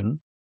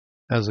immersion,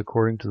 as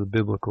according to the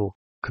biblical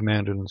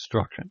command and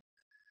instruction.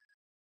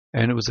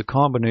 And it was a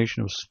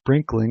combination of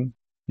sprinkling,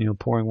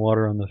 pouring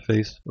water on the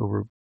face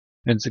over.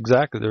 And it's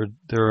exactly,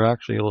 there are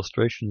actually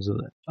illustrations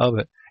of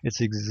it.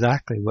 It's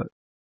exactly what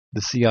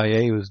the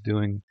CIA was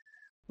doing,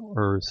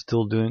 or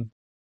still doing.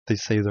 They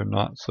say they're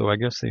not. So I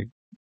guess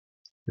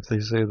if they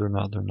say they're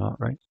not,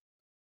 right?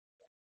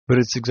 But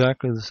it's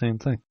exactly the same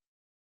thing.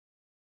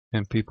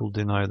 And people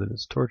deny that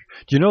it's torture.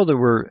 Do you know there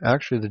were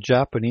actually the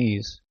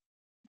Japanese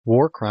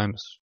war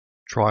crimes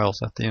trials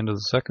at the end of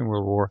the Second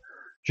World War?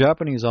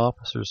 Japanese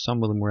officers,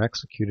 some of them were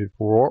executed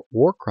for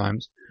war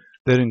crimes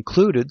that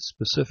included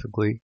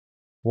specifically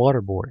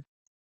waterboarding.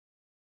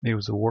 It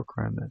was a war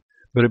crime then.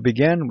 But it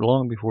began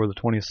long before the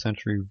 20th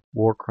century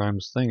war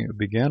crimes thing. It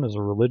began as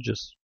a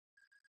religious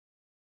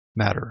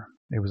matter.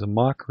 It was a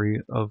mockery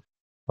of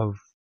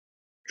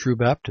true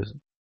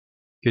baptism,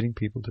 getting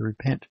people to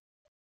repent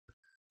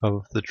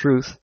of the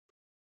truth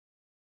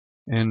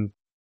and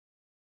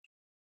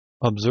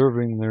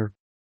observing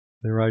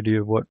their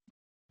idea of what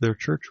their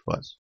church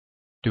was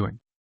doing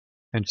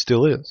and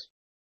still is.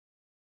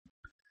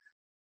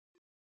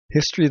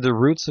 History, the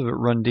roots of it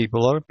run deep. A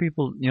lot of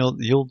people,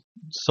 the old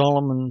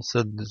Solomon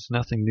said there's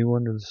nothing new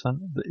under the sun.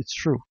 It's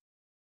true.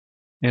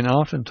 And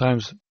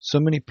oftentimes, so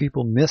many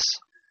people miss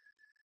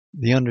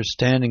the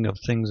understanding of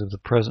things of the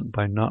present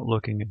by not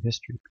looking in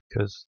history.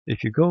 Because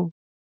if you go,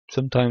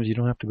 sometimes you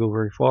don't have to go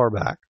very far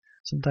back.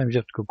 Sometimes you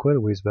have to go quite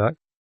a ways back.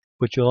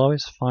 But you'll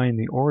always find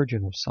the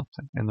origin of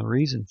something and the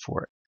reason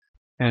for it.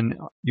 And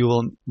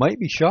you might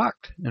be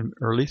shocked,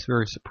 or at least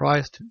very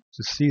surprised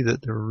to see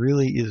that there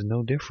really is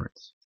no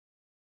difference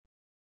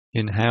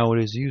in how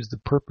it is used, the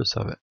purpose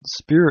of it, the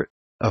spirit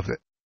of it.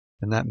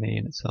 And that may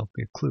in itself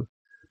be a clue.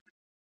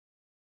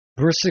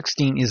 Verse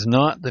 16, is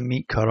not the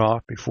meat cut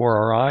off before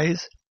our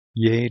eyes?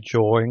 Yea,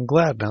 joy and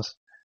gladness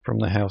from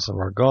the house of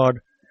our God.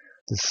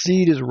 The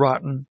seed is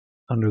rotten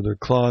under their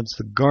clods,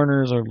 the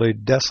garners are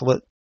laid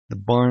desolate, the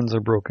barns are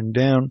broken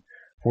down,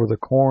 for the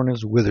corn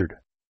is withered.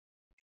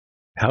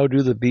 How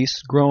do the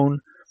beasts groan?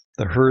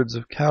 The herds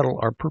of cattle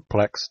are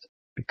perplexed,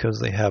 because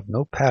they have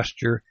no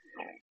pasture.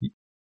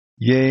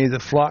 Yea, the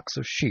flocks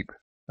of sheep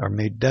are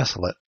made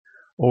desolate.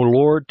 O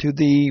Lord, to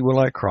thee will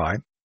I cry,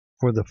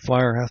 for the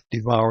fire hath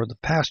devoured the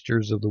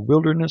pastures of the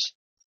wilderness,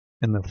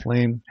 and the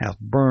flame hath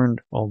burned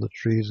all the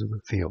trees of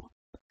the field.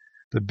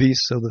 The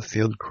beasts of the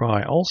field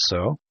cry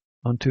also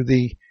unto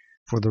thee,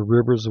 for the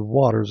rivers of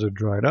waters are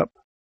dried up,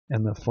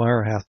 and the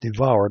fire hath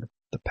devoured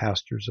the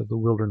pastures of the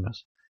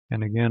wilderness.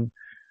 And again,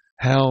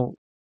 how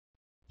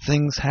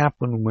things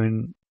happen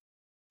when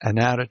an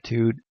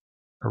attitude,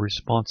 a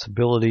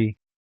responsibility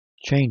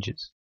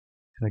changes.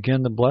 And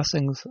again, the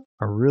blessings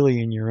are really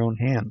in your own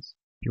hands.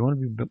 If you want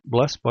to be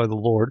blessed by the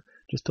Lord,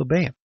 just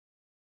obey Him.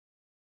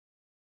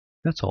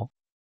 That's all.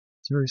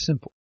 It's very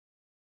simple.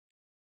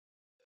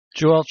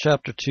 Joel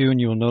chapter 2, and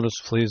you will notice,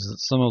 please, that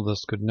some of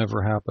this could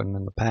never happen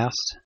in the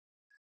past.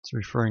 It's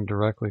referring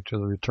directly to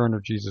the return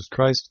of Jesus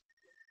Christ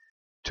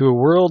to a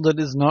world that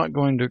is not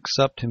going to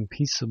accept Him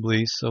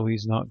peaceably, so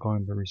He's not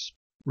going to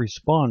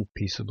respond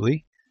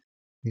peaceably.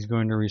 He's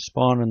going to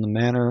respond in the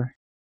manner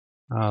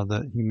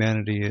that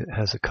humanity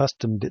has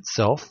accustomed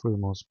itself for the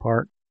most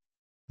part.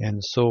 And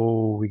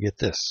so we get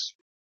this.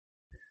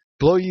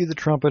 Blow ye the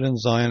trumpet in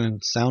Zion,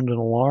 and sound an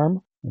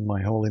alarm in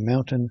my holy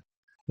mountain.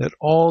 Let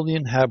all the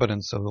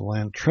inhabitants of the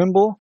land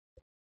tremble,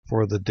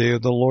 for the day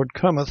of the Lord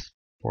cometh,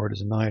 for it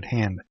is nigh at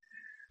hand.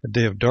 A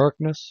day of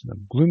darkness and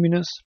of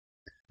gloominess,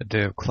 a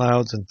day of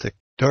clouds and thick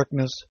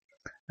darkness,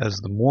 as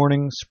the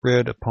morning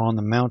spread upon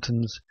the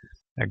mountains.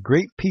 A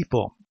great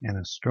people and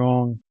a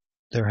strong,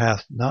 there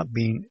hath not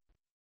been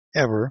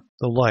ever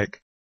the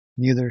like,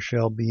 neither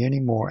shall be any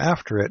more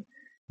after it,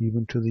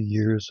 even to the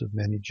years of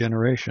many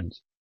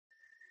generations.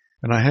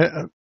 And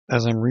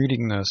as I'm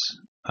reading this,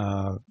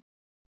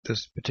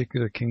 this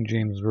particular King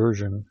James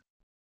Version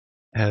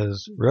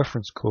has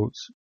reference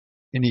quotes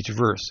in each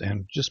verse,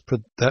 and just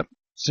put that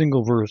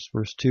single verse,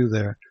 verse 2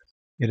 there.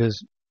 It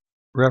is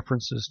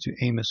references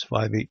to Amos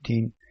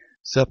 5:18,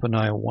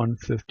 Zephaniah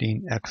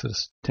 1:15,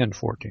 Exodus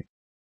 10:14.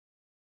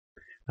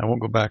 I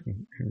won't go back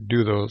and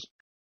do those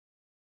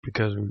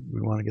because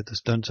we want to get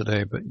this done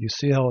today, but you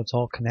see how it's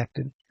all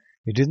connected?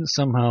 It didn't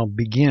somehow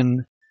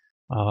begin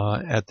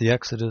at the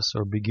Exodus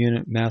or begin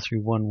at Matthew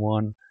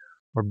 1:1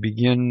 or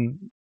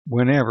begin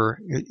whenever.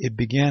 It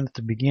began at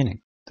the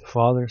beginning. The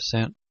Father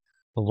sent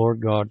the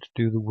Lord God to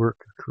do the work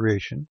of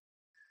creation.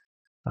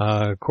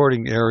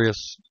 According to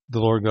Arius, the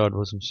Lord God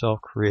was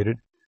Himself created.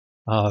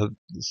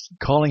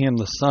 Calling Him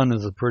the Son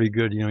is a pretty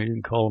good, you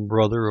didn't call Him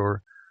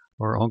brother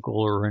or uncle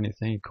or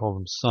anything. You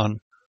called Him Son.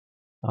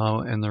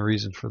 And the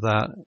reason for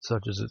that,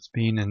 such as it's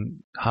been,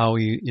 and how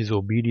He is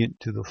obedient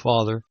to the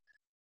Father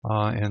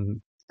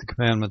and the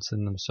commandments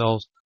in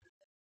themselves.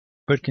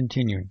 But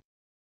continuing.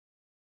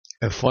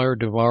 A fire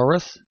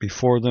devoureth,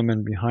 before them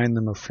and behind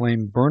them a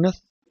flame burneth.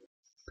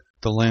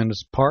 The land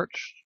is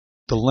parched.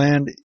 The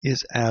land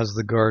is as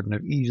the Garden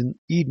of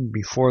Eden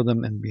before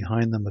them, and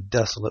behind them a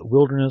desolate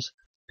wilderness.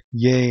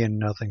 Yea, and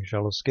nothing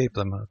shall escape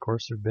them. And of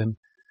course, there have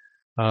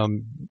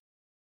been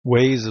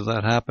ways of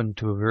that happened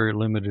to a very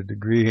limited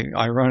degree.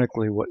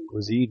 Ironically, what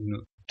was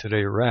Eden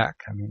today, Iraq?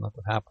 Look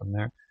what happened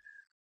there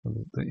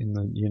in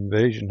the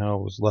invasion. How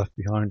it was left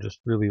behind, just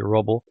really a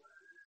rubble.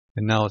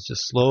 And now it's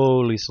just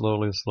slowly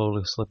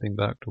slipping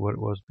back to what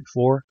it was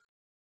before.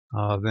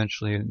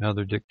 Eventually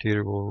another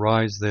dictator will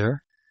rise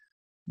there.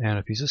 And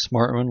if he's a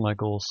smart one,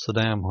 like old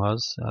Saddam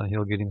was,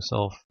 he'll get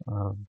himself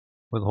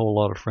with a whole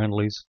lot of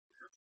friendlies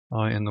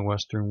in the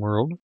Western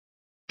world.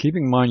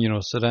 Keeping in mind,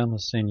 Saddam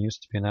Hussein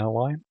used to be an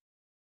ally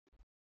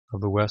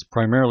of the West,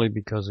 primarily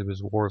because of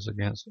his wars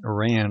against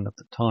Iran at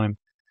the time.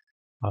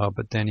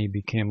 But then he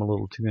became a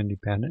little too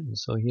independent, and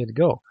so he had to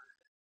go.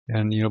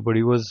 And, but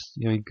he was,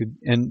 he could,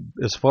 and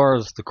as far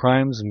as the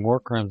crimes and war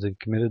crimes they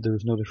committed, there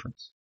was no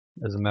difference.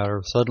 As a matter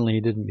of, suddenly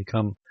he didn't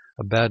become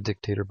a bad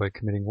dictator by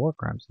committing war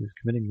crimes. He was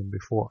committing them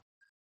before,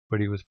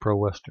 but he was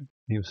pro-Western.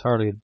 He was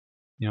hardly,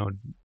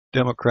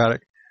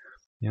 democratic,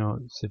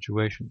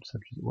 situation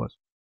such as it was.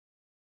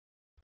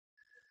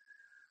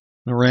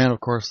 Iran, of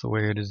course, the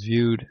way it is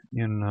viewed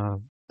in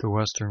the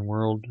Western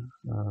world,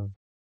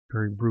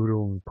 very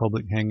brutal and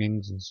public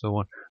hangings and so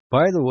on.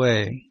 By the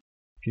way,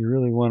 if you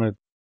really want to,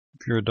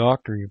 if you're a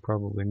doctor, you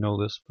probably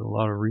know this, but a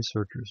lot of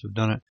researchers have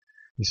done it.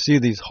 You see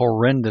these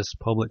horrendous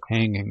public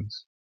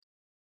hangings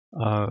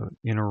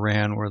in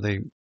Iran where they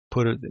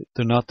put it,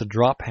 they're not the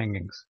drop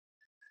hangings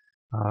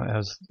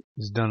as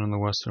is done in the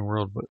Western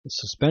world, but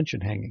suspension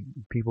hanging.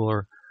 People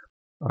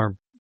are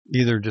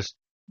either just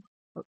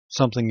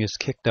something is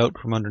kicked out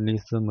from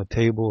underneath them, a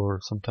table, or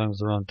sometimes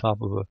they're on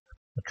top of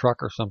a truck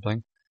or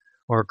something,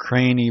 or a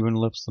crane even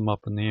lifts them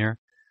up in the air.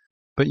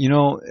 But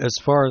as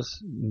far as,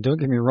 don't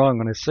get me wrong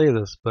when I say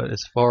this, but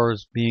as far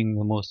as being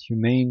the most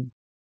humane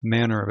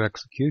manner of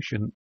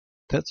execution,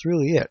 that's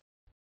really it.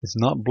 It's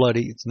not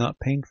bloody, it's not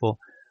painful.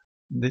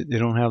 They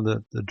don't have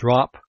the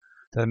drop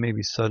that may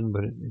be sudden,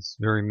 but it's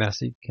very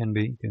messy, can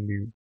be.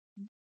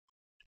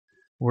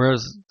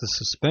 Whereas the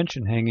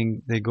suspension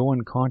hanging, they go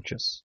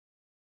unconscious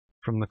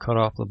from the cut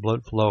off the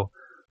blood flow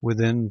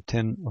within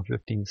 10 or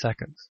 15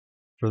 seconds.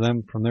 For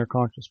them, from their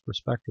conscious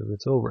perspective,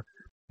 it's over.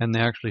 and they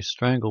actually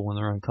strangle when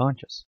they're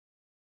unconscious.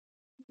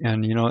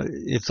 And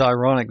it's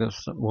ironic that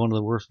one of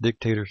the worst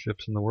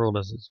dictatorships in the world,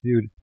 as it's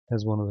viewed,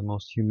 has one of the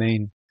most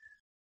humane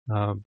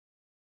uh,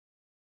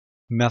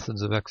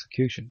 methods of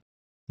execution.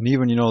 And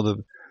even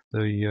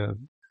the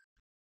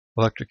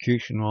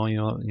electrocution,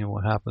 well,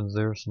 what happens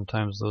there.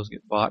 Sometimes those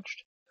get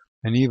botched,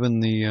 and even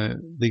the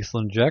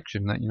lethal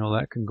injection,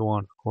 that can go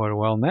on for quite a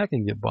while, and that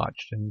can get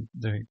botched, and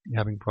they're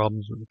having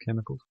problems with the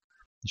chemicals,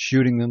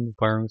 shooting them, the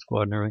firing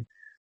squad, and everything.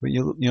 But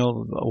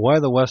why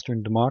the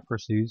Western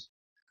democracies,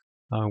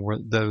 where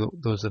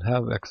those that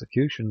have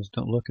executions,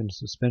 don't look into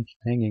suspension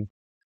hanging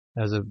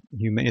as a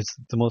humane? It's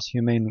the most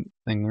humane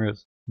thing there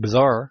is.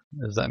 Bizarre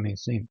as that may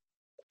seem,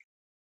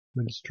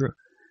 but it's true.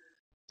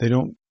 They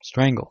don't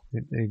strangle;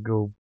 they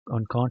go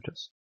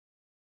unconscious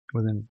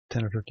within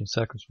 10 or 15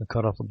 seconds when they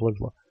cut off the blood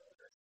flow.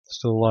 It's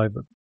still alive,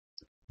 but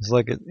it's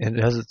like it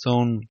has its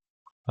own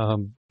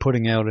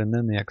putting out and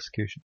then the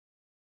execution.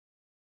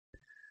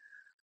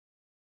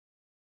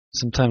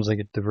 Sometimes I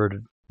get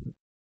diverted.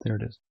 There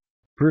it is.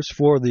 Verse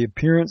 4, the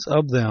appearance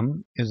of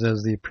them is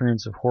as the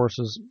appearance of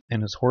horses,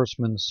 and as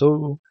horsemen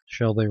so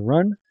shall they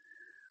run.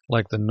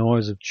 Like the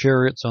noise of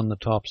chariots on the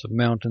tops of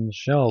mountains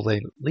shall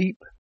they leap.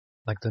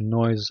 Like the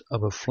noise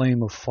of a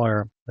flame of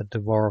fire that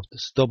devoureth the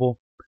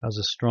stubble, as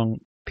a strong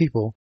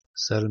people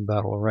set in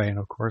battle array. And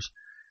of course,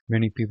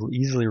 many people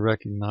easily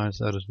recognize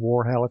that as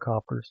war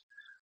helicopters.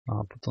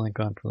 I'll put the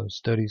link on for those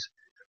studies.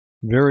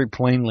 Very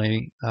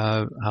plainly,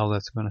 how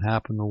that's going to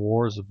happen. The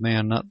wars of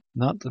man,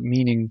 not the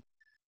meaning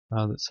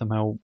that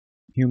somehow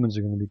humans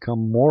are going to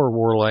become more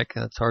warlike.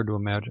 That's hard to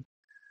imagine,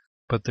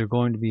 but they're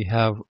going to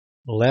have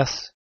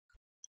less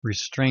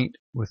restraint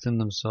within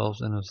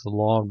themselves, and as the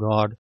law of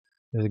God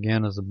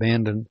is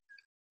abandoned,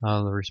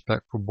 the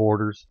respect for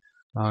borders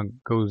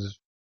goes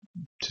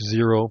to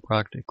zero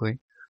practically.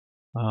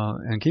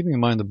 And keeping in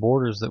mind the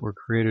borders that were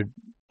created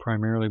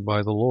primarily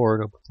by the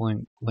Lord, I'll put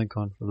the link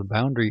on for the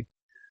boundary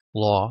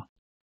law.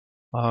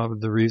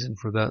 The reason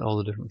for that, all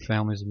the different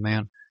families of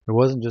man, it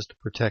wasn't just to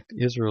protect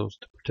Israel's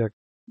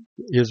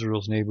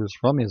neighbors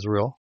from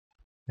Israel.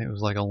 It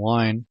was like a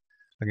line.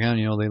 Again,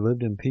 they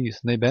lived in peace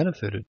and they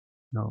benefited,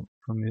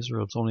 from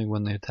Israel. It's only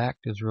when they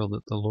attacked Israel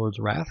that the Lord's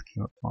wrath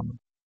came upon them.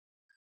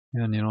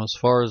 And as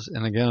far as,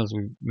 and again, as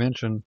we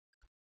mentioned,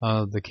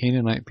 the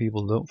Canaanite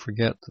people, don't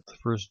forget that the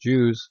first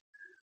Jews,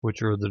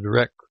 which are the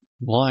direct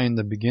line,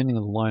 the beginning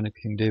of the line of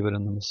King David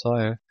and the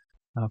Messiah,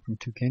 from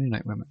 2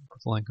 Canaanite women.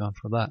 Put the link on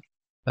for that.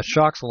 That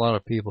shocks a lot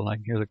of people, and I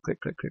can hear the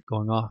click, click, click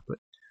going off. But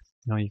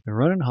you can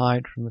run and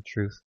hide from the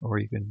truth, or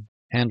you can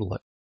handle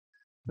it.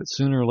 But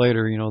sooner or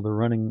later, the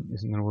running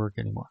isn't going to work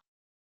anymore.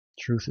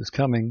 Truth is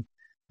coming,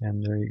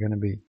 and there you're going to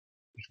be.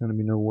 There's going to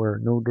be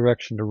no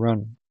direction to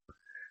run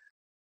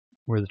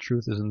where the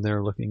truth isn't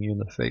there looking you in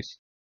the face.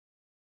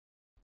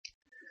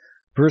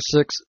 Verse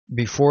 6,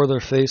 before their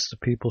face the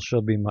people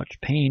shall be much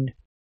pained,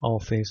 all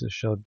faces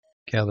shall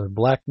gather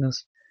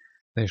blackness.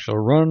 They shall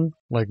run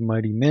like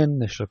mighty men,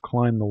 they shall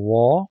climb the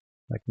wall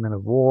like men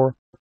of war,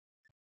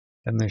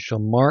 and they shall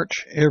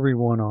march every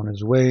one on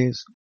his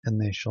ways, and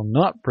they shall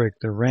not break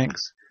their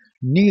ranks,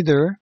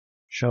 neither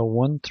shall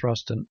one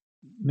thrust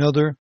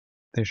another.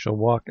 They shall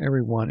walk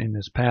every one in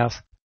his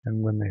path,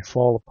 and when they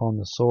fall upon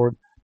the sword,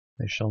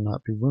 they shall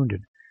not be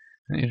wounded.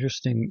 An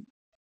interesting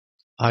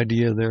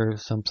idea there.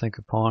 Some think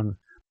upon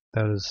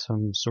that as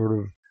some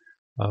sort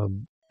of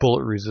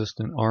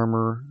bullet-resistant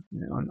armor,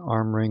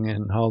 armoring,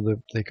 and how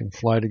they can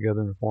fly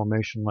together in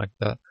formation like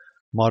that.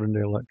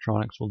 Modern-day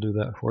electronics will do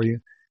that for you.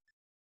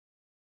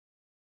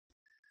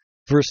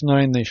 Verse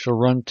 9, they shall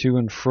run to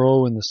and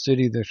fro in the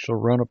city, they shall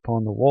run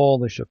upon the wall,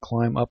 they shall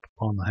climb up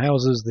upon the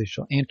houses, they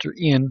shall enter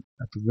in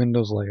at the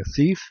windows like a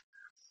thief.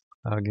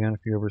 Again,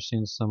 if you've ever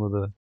seen some of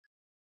the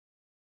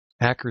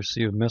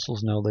accuracy of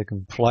missiles now, they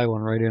can fly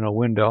one right in a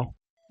window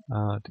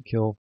to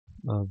kill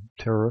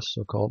terrorists,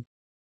 so-called.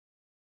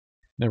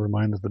 Never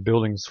mind that the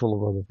building is full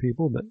of other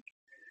people. But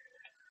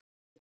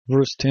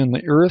verse 10,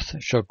 the earth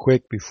shall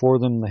quake before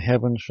them, the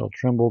heavens shall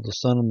tremble, the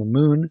sun and the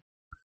moon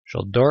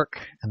shall dark,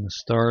 and the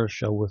stars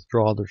shall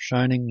withdraw their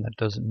shining. That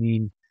doesn't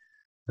mean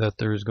that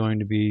there's going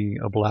to be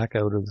a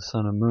blackout of the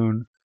sun and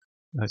moon.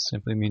 That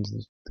simply means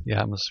that the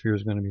atmosphere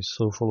is going to be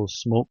so full of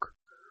smoke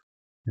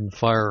and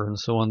fire and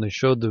so on. They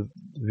showed the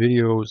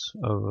videos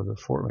of the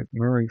Fort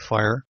McMurray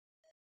fire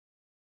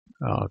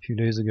a few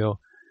days ago,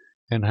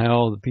 and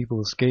how the people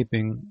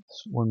escaping,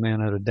 one man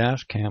had a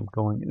dash cam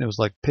going, and it was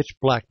like pitch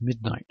black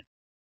midnight,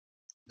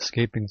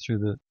 escaping through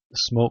the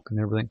smoke and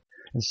everything.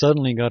 And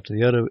suddenly he got to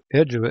the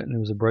edge of it, and it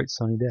was a bright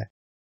sunny day.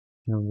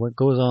 What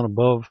goes on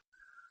above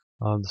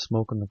the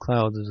smoke and the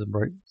clouds is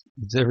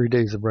every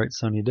day is a bright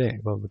sunny day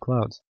above the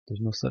clouds.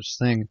 There's no such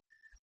thing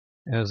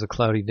as a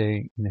cloudy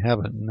day in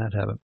heaven, in that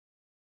heaven.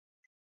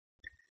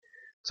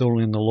 It's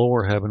only in the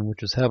lower heaven,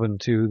 which is heaven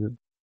too,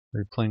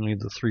 very plainly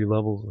the 3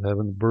 levels of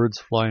heaven. The birds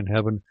fly in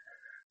heaven,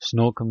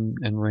 snow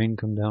and rain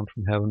come down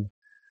from heaven,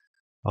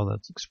 how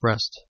that's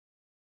expressed.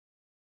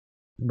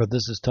 But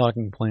this is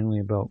talking plainly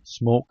about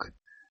smoke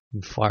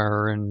and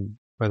fire, and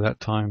by that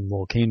time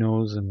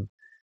volcanoes and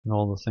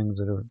all the things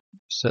that are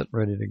set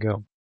ready to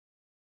go.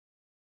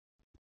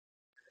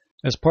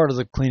 As part of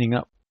the cleaning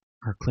up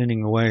or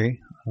cleaning away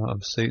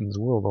of Satan's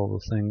world, all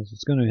the things,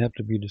 it's going to have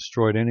to be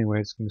destroyed anyway.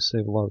 It's going to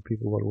save a lot of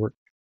people a lot of work.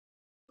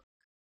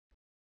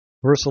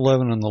 Verse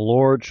 11, and the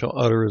Lord shall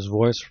utter his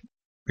voice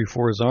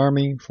before his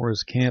army, for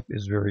his camp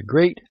is very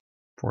great,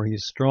 for he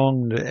is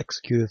strong that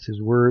executeth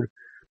his word,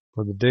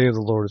 for the day of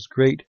the Lord is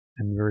great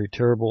and very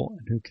terrible,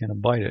 and who can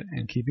abide it?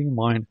 And keeping in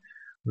mind,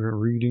 we're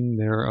reading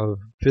there of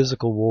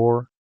physical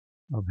war,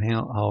 of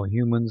how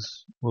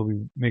humans will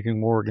be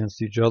making war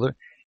against each other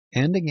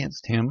and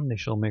against him. They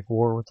shall make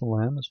war with the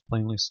Lamb, as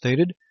plainly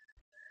stated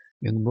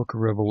in the book of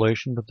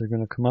Revelation, but they're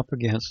going to come up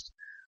against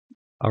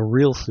a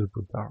real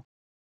superpower,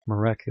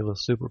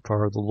 miraculous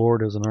superpower, the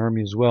Lord as an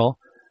army as well,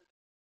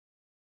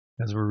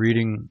 as we're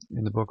reading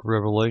in the book of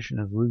Revelation,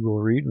 as we will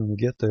read when we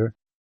get there,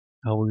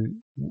 how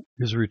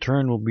his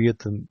return will be at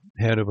the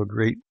head of a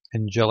great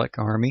angelic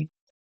army.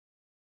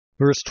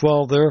 Verse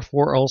 12,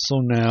 therefore also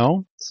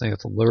now, saith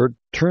the Lord,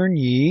 turn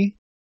ye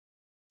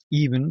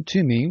even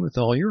to me with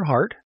all your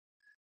heart,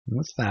 and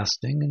with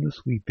fasting, and with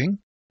weeping,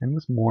 and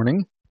with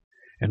mourning,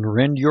 and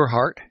rend your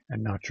heart,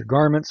 and not your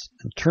garments,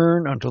 and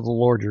turn unto the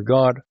Lord your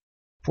God,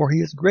 for he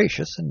is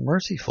gracious and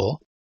merciful,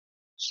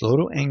 slow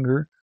to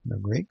anger, and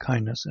of great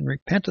kindness, and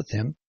repenteth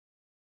him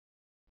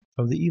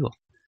of the evil.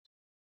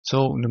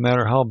 So no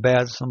matter how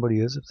bad somebody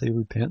is, if they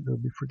repent, they'll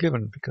be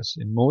forgiven, because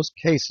in most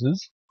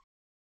cases,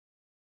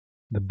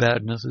 the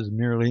badness is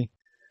merely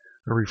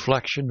a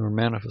reflection or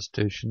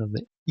manifestation of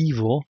the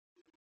evil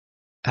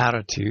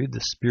attitude,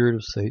 the spirit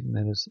of Satan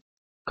that has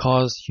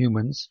caused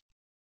humans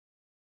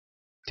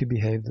to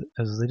behave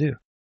as they do.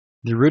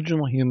 The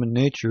original human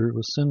nature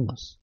was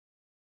sinless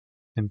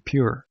and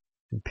pure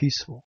and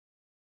peaceful.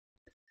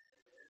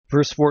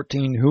 Verse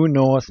 14, who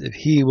knoweth if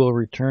he will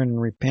return and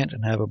repent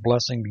and have a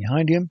blessing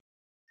behind him,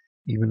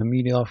 even a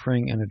meat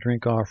offering and a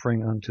drink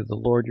offering unto the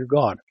Lord your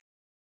God.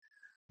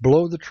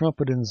 Blow the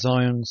trumpet in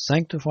Zion,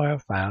 sanctify a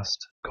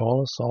fast,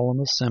 call a solemn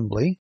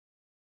assembly,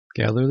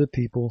 gather the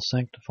people,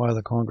 sanctify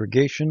the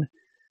congregation,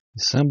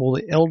 assemble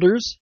the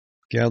elders,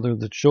 gather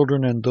the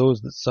children and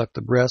those that suck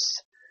the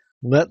breasts,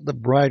 let the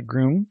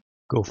bridegroom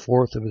go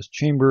forth of his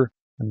chamber,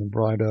 and the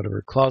bride out of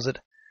her closet.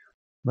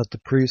 Let the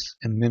priests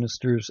and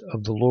ministers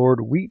of the Lord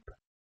weep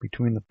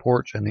between the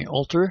porch and the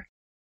altar.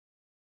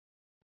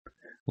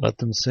 Let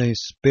them say,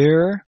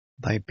 spare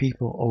thy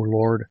people, O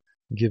Lord,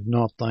 give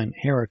not thine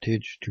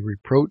heritage to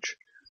reproach,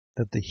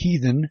 that the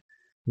heathen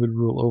would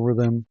rule over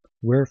them.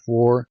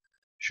 Wherefore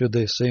should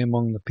they say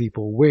among the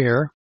people,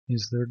 where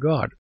is their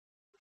God?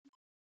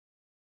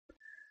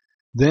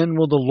 Then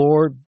will the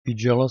Lord be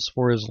jealous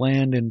for his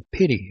land and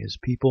pity his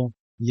people.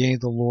 Yea,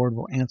 the Lord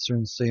will answer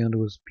and say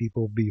unto his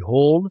people,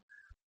 behold,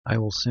 I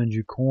will send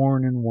you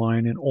corn and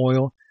wine and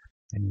oil,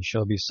 and ye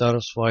shall be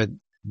satisfied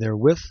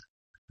therewith,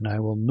 and I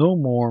will no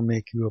more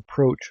make you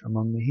approach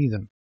among the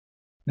heathen.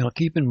 Now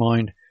keep in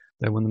mind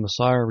that when the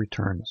Messiah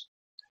returns,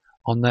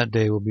 on that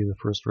day will be the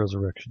first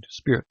resurrection to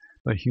spirit.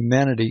 But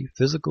humanity,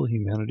 physical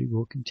humanity,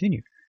 will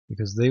continue,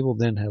 because they will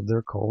then have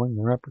their calling,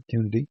 their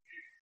opportunity,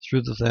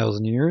 through the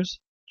 1,000 years,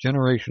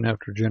 generation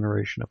after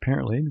generation,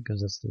 apparently,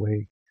 because that's the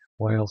way,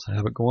 why else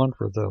have it go on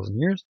for 1,000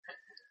 years?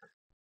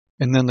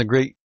 And then the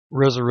great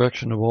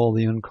resurrection of all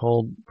the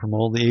uncalled from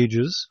all the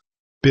ages,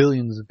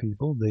 billions of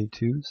people, they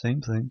too,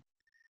 same thing.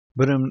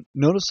 But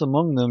notice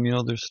among them,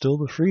 there's still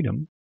the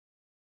freedom.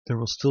 There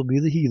will still be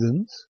the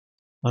heathens,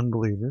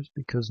 unbelievers,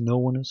 because no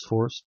one is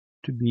forced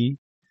to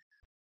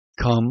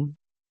become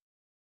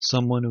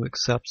someone who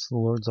accepts the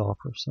Lord's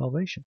offer of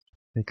salvation.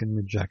 They can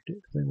reject it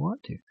if they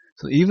want to.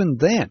 So even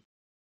then,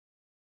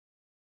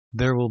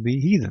 there will be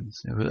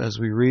heathens. As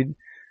we read,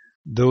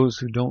 those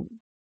who don't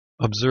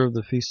observe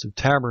the Feast of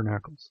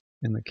Tabernacles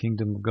in the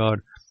kingdom of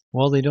God,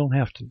 well, they don't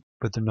have to,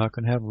 but they're not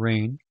going to have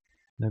rain,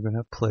 they're going to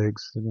have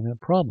plagues, they're going to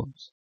have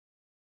problems.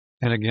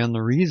 And again,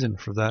 the reason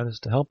for that is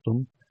to help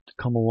them to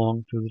come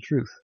along to the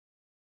truth.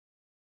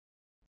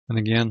 And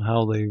again,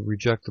 how they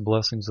reject the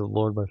blessings of the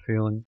Lord by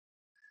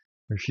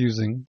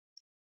refusing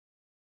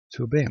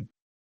to obey him.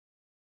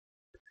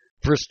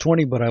 Verse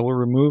 20, but I will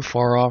remove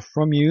far off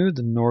from you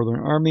the northern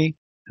army,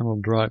 and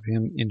will drive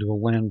him into a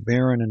land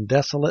barren and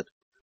desolate,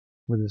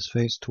 with his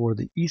face toward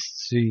the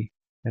east sea,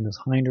 and his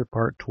hinder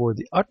part toward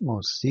the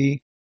utmost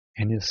sea,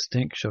 and his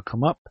stink shall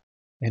come up,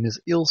 and his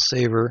ill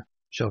savor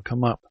shall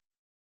come up,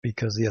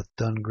 because he hath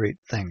done great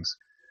things.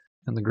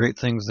 And the great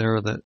things there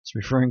that it's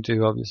referring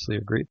to, obviously,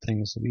 are great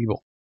things of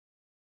evil.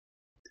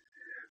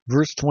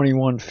 Verse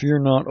 21, fear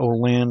not, O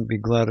land, be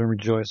glad and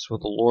rejoice, for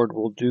the Lord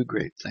will do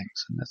great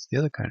things. And that's the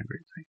other kind of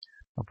great thing.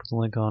 I'll put the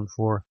link on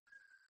for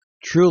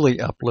truly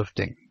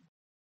uplifting.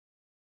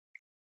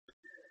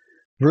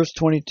 Verse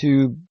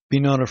 22, be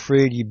not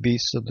afraid, ye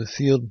beasts of the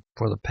field,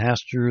 for the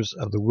pastures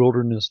of the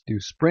wilderness do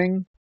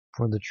spring,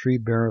 for the tree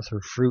beareth her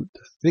fruit,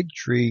 the fig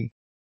tree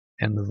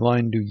and the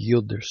vine do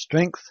yield their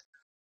strength.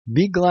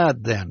 Be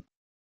glad then,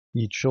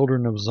 ye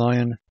children of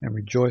Zion, and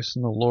rejoice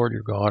in the Lord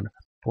your God,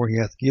 for he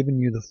hath given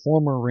you the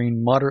former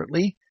rain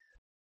moderately,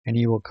 and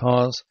he will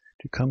cause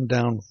to come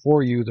down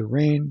for you the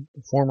rain,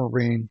 the former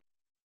rain,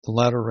 the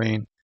latter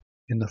rain,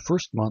 in the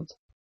first month,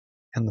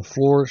 and the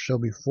floors shall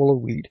be full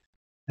of wheat,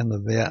 and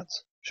the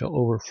vats shall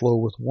overflow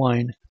with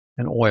wine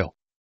and oil.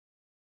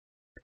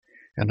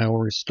 And I will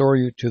restore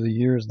you to the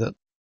years that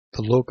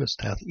the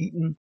locust hath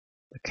eaten,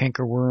 the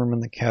cankerworm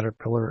and the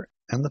caterpillar,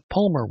 and the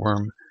palmer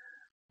worm,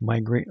 my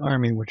great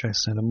army which I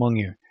sent among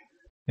you.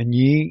 And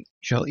ye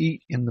shall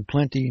eat in the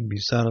plenty and be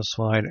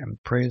satisfied,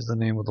 and praise the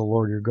name of the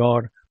Lord your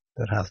God,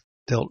 that hath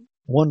dealt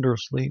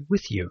wondrously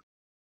with you.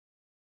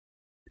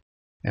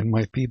 And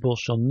my people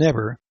shall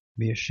never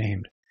be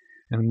ashamed.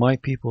 And my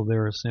people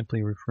there is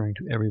simply referring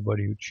to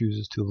everybody who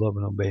chooses to love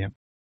and obey him.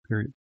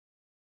 Period.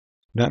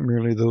 Not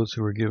merely those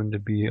who are given to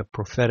be a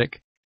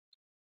prophetic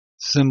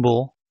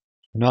symbol,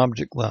 an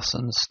object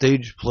lesson,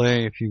 stage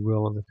play, if you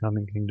will, of the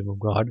coming kingdom of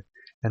God,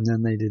 and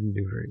then they didn't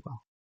do very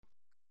well.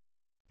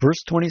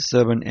 Verse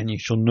 27, and ye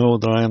shall know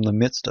that I am in the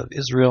midst of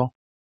Israel,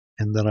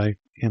 and that I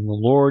am the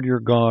Lord your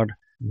God,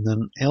 and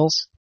then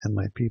else, and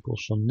my people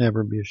shall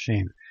never be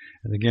ashamed.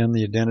 And again,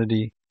 the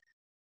identity,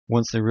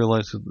 once they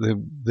realize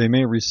that they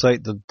may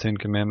recite the Ten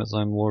Commandments,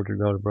 I am the Lord your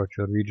God who brought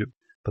you out of Egypt,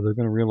 but they're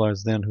going to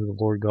realize then who the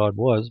Lord God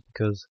was,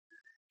 because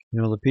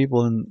the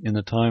people in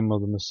the time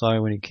of the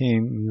Messiah when he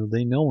came,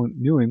 they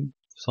knew him,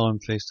 saw him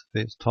face to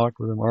face, talked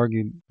with him,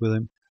 argued with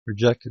him,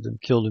 rejected him,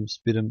 killed him,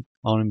 spit him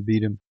on him,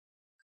 beat him,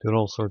 did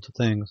all sorts of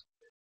things,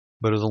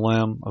 but as a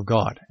Lamb of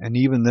God. And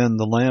even then,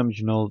 the lambs,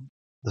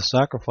 the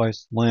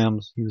sacrificed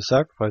lambs, he was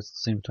sacrificed at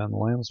the same time the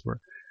lambs were,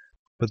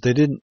 but they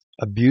didn't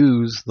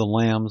abuse the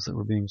lambs that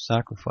were being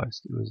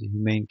sacrificed. It was a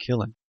humane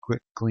killing,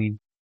 quick, clean,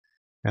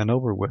 and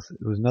over with.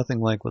 It was nothing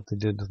like what they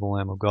did to the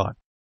Lamb of God.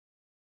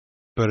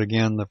 But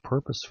again, the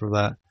purpose for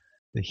that,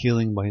 the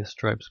healing by his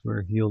stripes,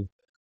 where he healed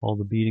all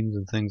the beatings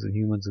and things that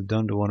humans have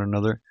done to one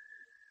another,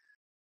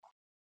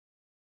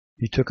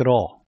 he took it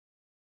all.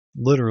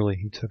 Literally,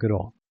 he took it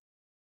all.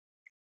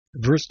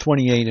 Verse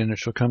 28, and it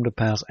shall come to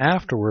pass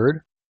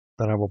afterward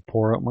that I will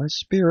pour out my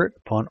spirit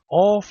upon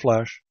all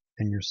flesh,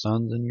 and your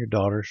sons and your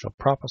daughters shall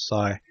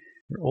prophesy,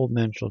 your old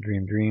men shall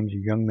dream dreams,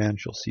 your young men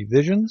shall see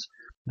visions.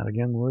 And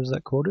again, where is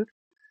that quoted?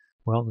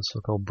 Well, the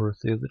so-called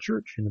birthday of the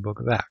church in the book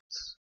of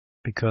Acts,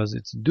 because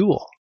it's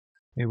dual.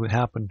 It would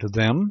happen to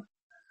them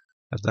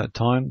at that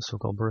time, the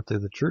so-called birthday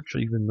of the church,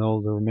 even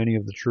though there were many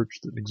of the church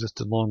that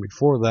existed long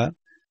before that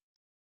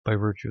by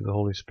virtue of the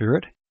Holy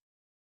Spirit.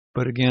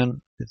 But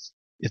again,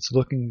 it's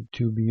looking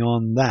to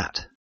beyond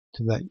that,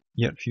 to that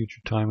yet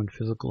future time in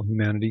physical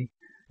humanity.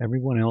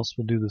 Everyone else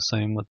will do the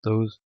same with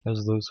those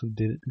who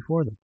did it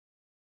before them.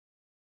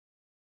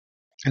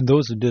 And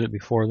those who did it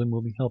before them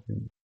will be helping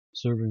them,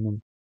 serving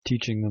them,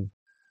 teaching them,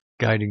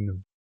 guiding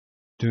them,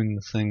 doing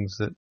the things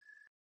that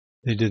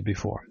they did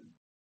before.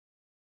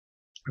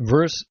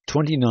 Verse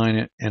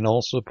 29, and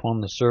also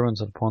upon the servants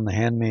and upon the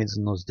handmaids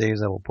in those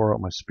days I will pour out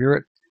my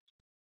spirit,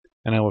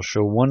 and I will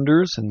show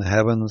wonders in the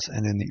heavens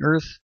and in the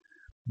earth,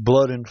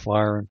 blood and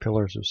fire and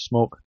pillars of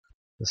smoke.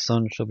 The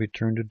sun shall be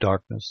turned to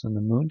darkness and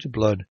the moon to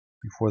blood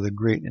before the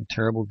great and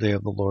terrible day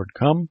of the Lord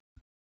come.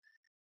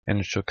 And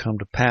it shall come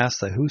to pass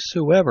that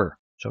whosoever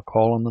shall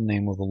call on the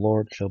name of the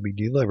Lord shall be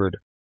delivered.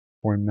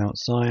 For in Mount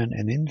Zion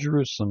and in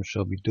Jerusalem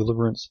shall be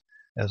deliverance,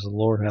 as the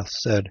Lord hath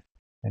said,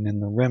 and in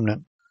the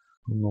remnant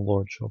whom the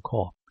Lord shall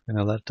call. And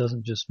now that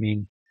doesn't just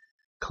mean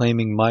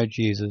claiming my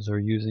Jesus or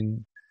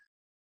using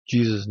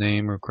Jesus'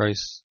 name or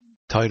Christ's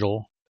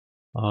title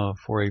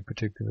for a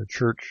particular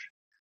church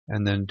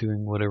and then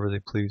doing whatever they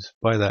please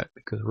by that,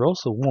 because we're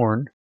also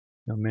warned,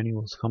 many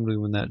will come to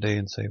him in that day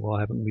and say, well,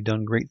 haven't we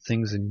done great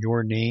things in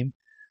your name,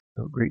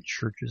 built great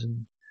churches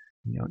in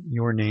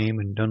your name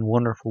and done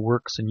wonderful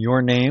works in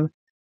your name?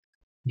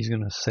 He's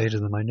going to say to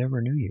them, I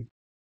never knew you.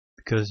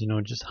 Because,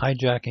 just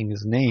hijacking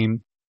his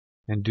name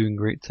and doing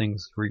great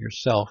things for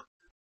yourself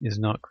is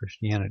not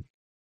Christianity.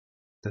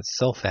 That's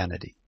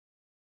self-vanity.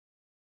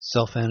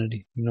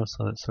 Self-vanity,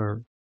 so that sort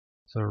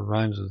of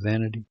rhymes with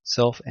vanity.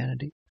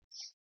 Self-vanity.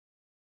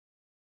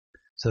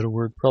 Is that a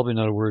word? Probably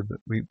not a word, but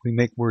we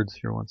make words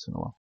here once in a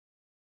while.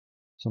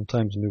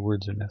 Sometimes new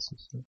words are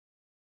necessary.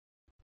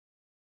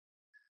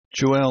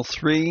 Joel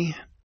 3,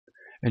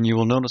 and you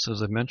will notice,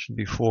 as I mentioned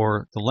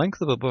before, the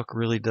length of a book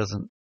really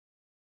doesn't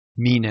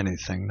mean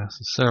anything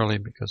necessarily,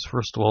 because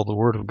first of all, the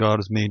Word of God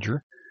is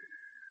major.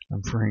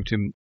 I'm referring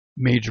to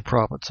major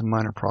prophets and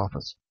minor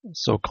prophets,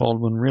 so-called,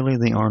 when really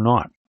they are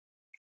not.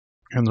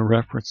 And the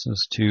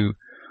references to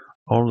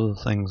all of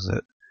the things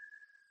that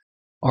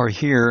are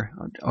here,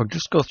 I'll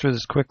just go through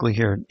this quickly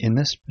here. In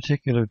this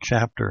particular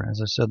chapter,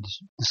 as I said,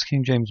 this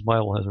King James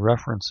Bible has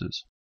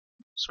references,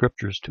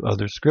 scriptures to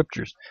other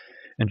scriptures.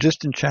 And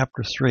just in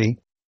chapter 3,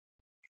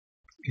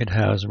 it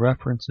has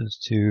references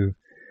to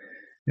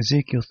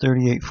Ezekiel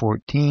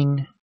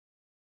 38:14,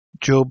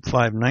 Job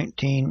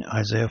 5:19,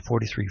 Isaiah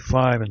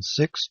 43:5 and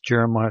 6,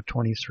 Jeremiah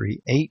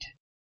 23:8,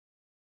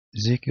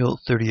 Ezekiel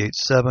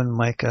 38:7,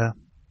 Micah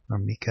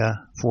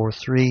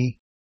 4:3,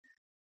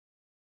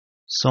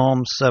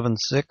 Psalm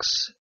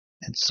 7:6,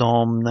 and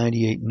Psalm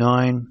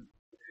 98:9,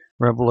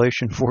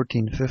 Revelation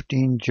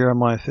 14:15,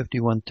 Jeremiah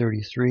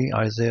 51:33,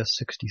 Isaiah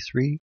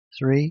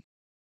 63:3,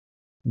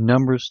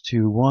 Numbers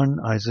 2:1,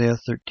 Isaiah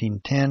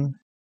 13:10,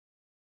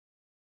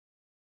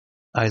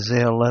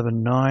 Isaiah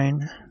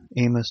 11:9,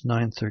 Amos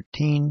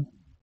 9:13,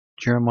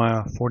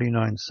 Jeremiah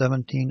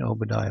 49:17,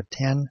 Obadiah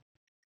 10,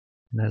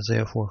 and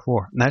Isaiah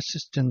 4:4. And that's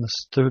just in the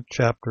third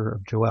chapter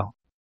of Joel,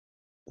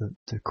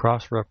 the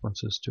cross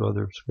references to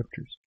other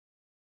scriptures.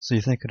 So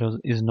you think it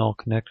isn't all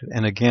connected.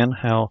 And again,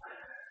 how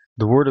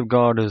the Word of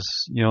God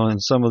is,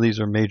 and some of these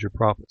are major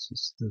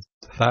prophets. The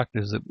fact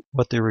is that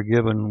what they were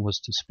given was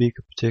to speak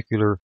a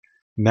particular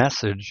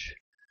message.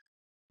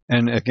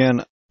 And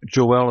again,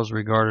 Joel is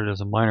regarded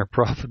as a minor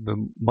prophet, but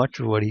much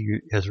of what he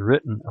has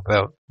written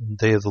about the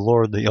day of the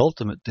Lord, the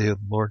ultimate day of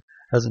the Lord,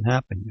 hasn't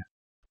happened yet.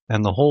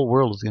 And the whole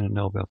world is going to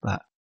know about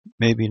that.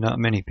 Maybe not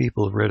many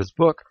people have read his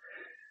book,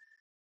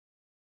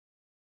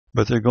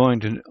 but they're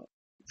going to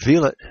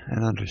feel it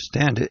and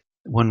understand it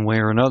one way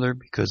or another,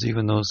 because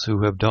even those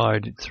who have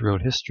died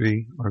throughout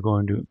history are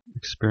going to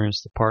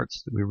experience the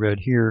parts that we read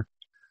here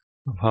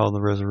of how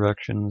the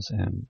resurrections,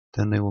 and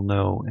then they will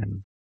know,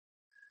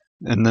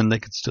 and then they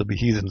could still be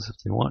heathens if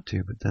they want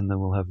to, but then they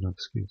will have no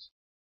excuse.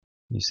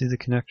 You see the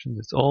connections?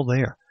 It's all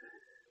there.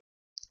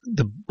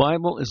 The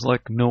Bible is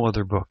like no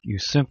other book.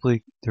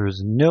 There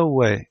is no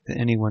way that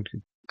anyone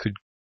could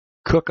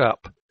cook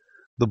up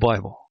the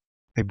Bible,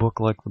 a book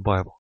like the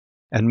Bible,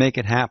 and make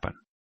it happen.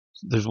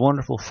 There's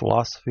wonderful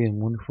philosophy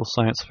and wonderful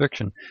science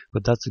fiction,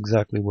 but that's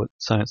exactly what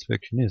science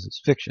fiction is.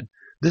 It's fiction.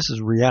 This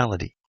is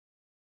reality,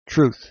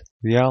 truth,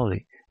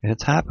 reality, and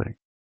it's happening.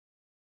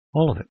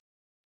 All of it.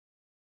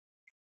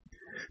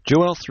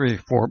 Joel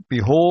 3:4,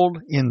 behold,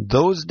 in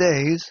those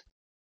days,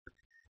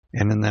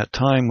 and in that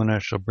time when I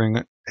shall bring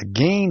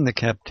again the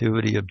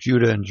captivity of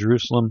Judah and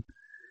Jerusalem,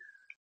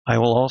 I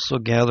will also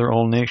gather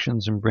all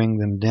nations and bring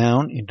them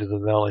down into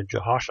the valley of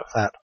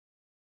Jehoshaphat,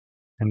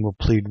 and will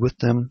plead with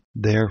them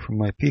there for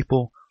my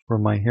people, for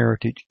my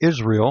heritage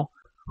Israel,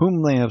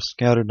 whom they have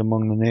scattered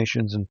among the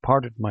nations and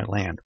parted my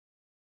land.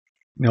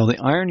 Now the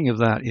irony of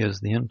that is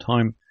the end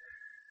time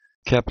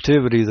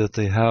captivity that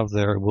they have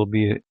there will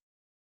be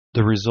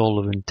the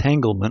result of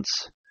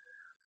entanglements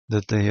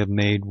that they have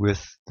made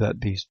with that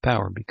beast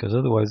power, because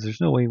otherwise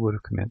there's no way he would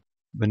have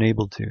been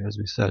able to, as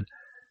we said.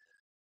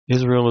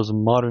 Israel is a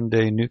modern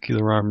day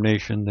nuclear armed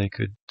nation. They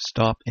could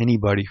stop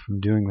anybody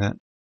from doing that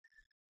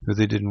who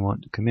they didn't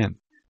want to come in.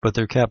 But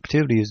their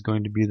captivity is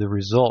going to be the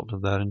result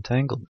of that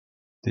entanglement.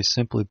 They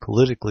simply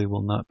politically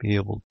will not be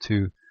able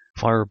to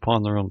fire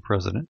upon their own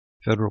president,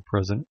 federal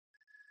president.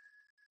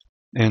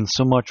 And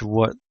so much of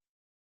what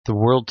the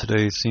world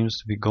today seems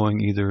to be going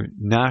either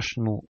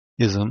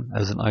nationalism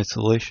as an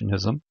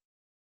isolationism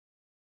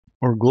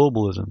or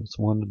globalism. It's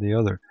one or the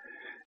other.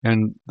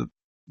 And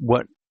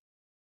what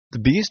the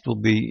beast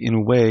will be, in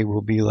a way,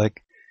 will be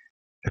like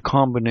a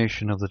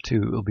combination of the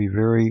two. It will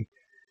be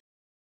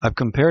I've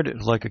compared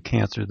it like a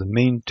cancer. The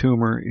main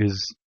tumor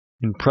is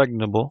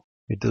impregnable.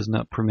 It does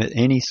not permit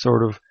any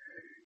sort of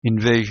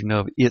invasion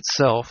of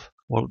itself,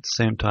 while at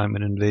the same time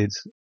it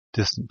invades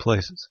distant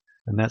places.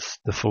 And that's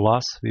the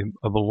philosophy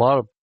of a lot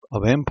of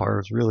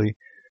empires, really.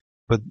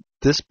 But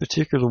this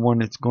particular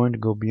one, it's going to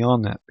go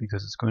beyond that,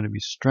 because it's going to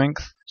be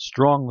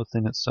strong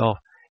within itself,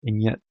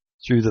 and yet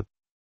through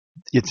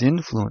its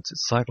influence,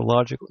 its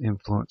psychological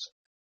influence.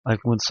 Like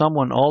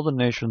when all the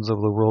nations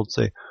of the world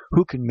say,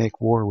 who can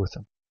make war with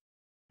them?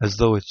 As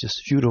though it's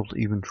just futile to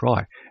even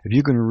try. If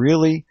you can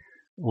really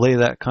lay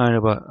that kind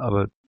of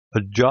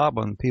a job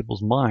on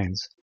people's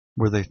minds,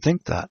 where they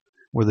think that,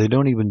 where they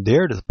don't even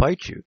dare to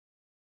fight you,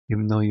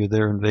 even though you're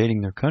there invading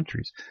their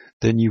countries,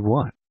 then you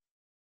won.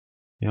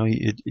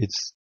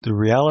 It's the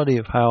reality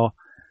of how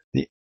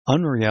the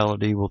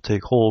unreality will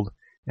take hold,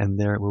 and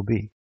there it will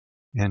be.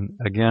 And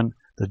again,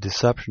 the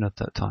deception at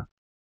that time,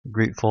 the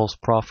great false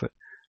prophet,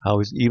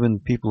 how even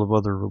people of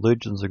other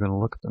religions are going to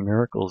look at the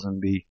miracles and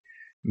be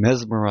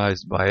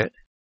mesmerized by it,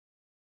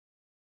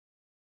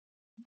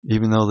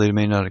 even though they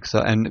may not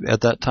accept. And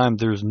at that time,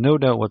 there's no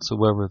doubt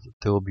whatsoever that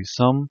there will be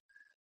some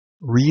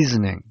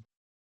reasoning,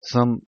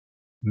 some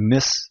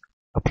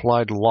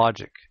misapplied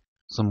logic,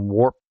 some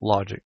warped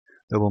logic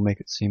that will make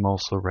it seem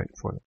also right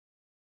for them.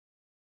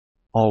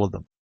 All of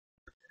them.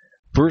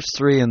 Verse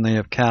 3, and they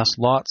have cast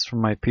lots for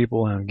my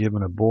people, and have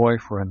given a boy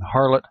for an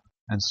harlot,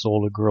 and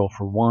sold a girl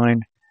for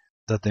wine,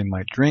 that they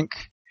might drink.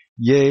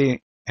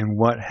 Yea, and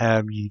what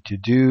have ye to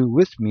do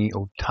with me,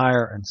 O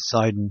Tyre and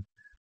Sidon,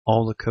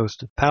 all the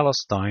coast of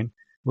Palestine?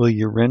 Will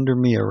ye render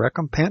me a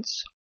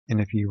recompense? And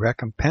if ye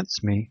recompense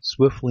me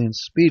swiftly and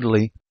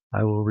speedily,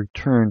 I will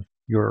return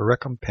your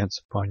recompense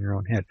upon your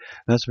own head.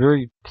 And that's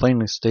very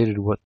plainly stated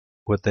what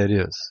that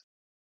is,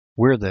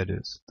 where that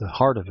is, the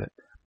heart of it,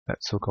 that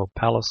so-called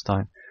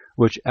Palestine,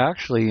 which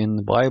actually in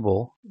the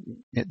Bible,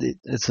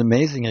 it's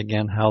amazing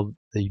again how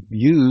they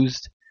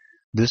used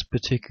this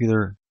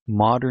particular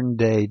modern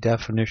day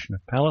definition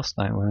of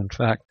Palestine, when in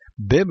fact,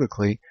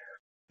 biblically,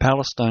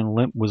 Palestine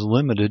was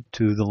limited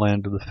to the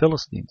land of the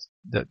Philistines,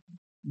 that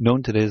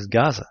known today as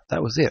Gaza.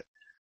 That was it.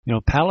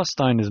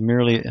 Palestine is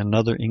merely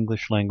another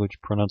English language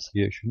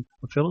pronunciation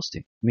of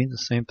Philistine. It means the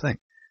same thing.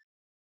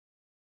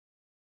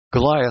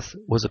 Goliath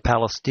was a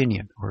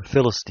Palestinian or a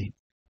Philistine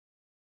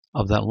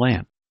of that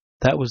land.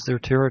 That was their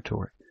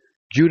territory.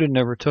 Judah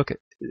never took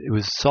it. it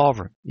was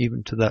sovereign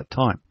even to that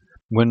time.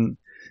 When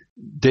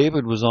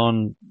David was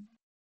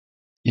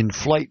in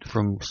flight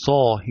from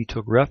Saul, he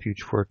took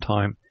refuge for a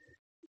time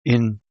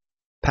in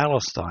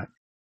Palestine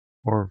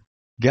or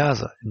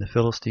Gaza in the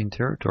Philistine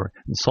territory,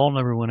 and Saul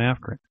never went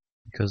after him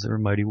because they were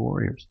mighty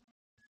warriors.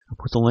 I'll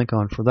put the link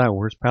on for that.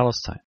 Where's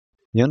Palestine?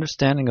 The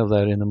understanding of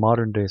that in the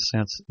modern day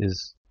sense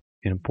is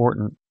an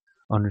important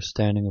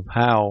understanding of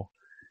how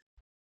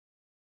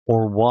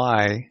or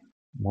why,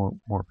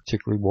 more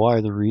particularly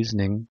why, the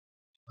reasoning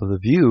of the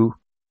view,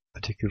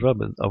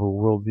 particularly of a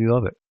worldview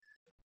of it,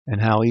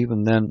 and how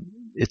even then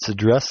it's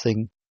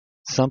addressing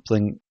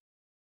something,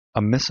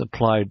 a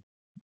misapplied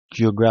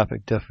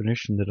geographic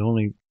definition that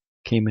only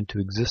came into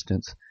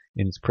existence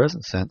in its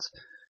present sense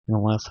in the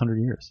last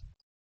 100 years.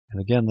 And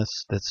again,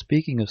 that's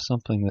speaking of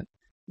something that,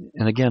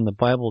 and again, the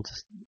Bible,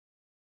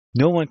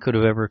 no one could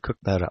have ever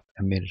cooked that up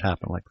and made it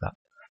happen like that.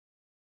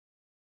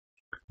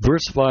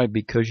 Verse 5,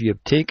 because ye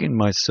have taken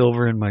my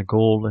silver and my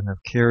gold, and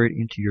have carried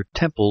into your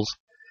temples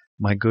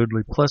my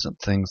goodly pleasant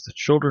things, the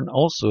children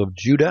also of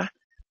Judah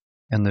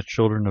and the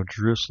children of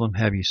Jerusalem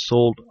have ye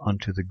sold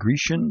unto the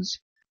Grecians,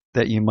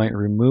 that ye might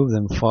remove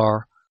them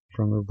far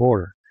from the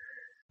border.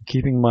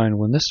 Keeping in mind,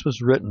 when this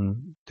was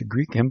written, the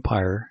Greek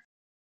Empire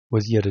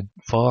was yet a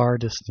far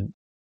distant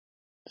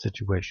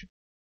situation.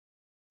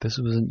 This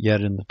wasn't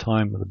yet in the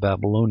time of the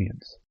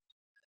Babylonians.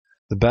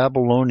 The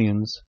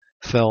Babylonians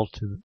fell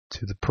to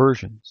the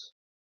Persians,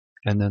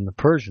 and then the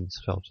Persians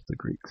fell to the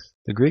Greeks.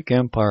 The Greek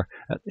Empire,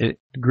 the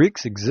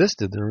Greeks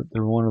existed.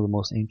 They're one of the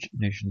most ancient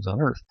nations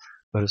on earth.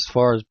 But as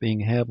far as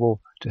being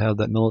able to have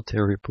that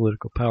military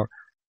political power,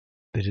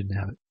 they didn't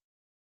have it.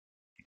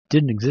 It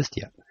didn't exist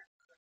yet.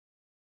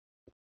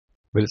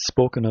 But it's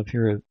spoken of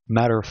here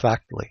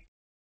matter-of-factly.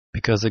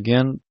 Because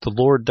again, the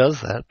Lord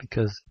does that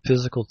because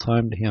physical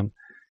time to him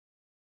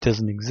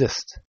doesn't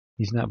exist.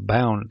 He's not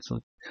bound. It's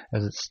like,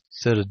 as it's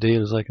said, a day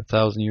is like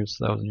 1,000 years,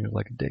 1,000 years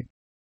like a day.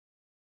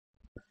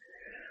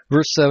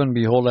 Verse 7,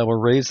 behold, I will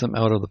raise them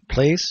out of the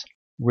place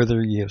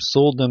whither ye have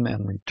sold them,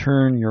 and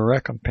return your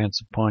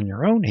recompense upon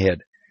your own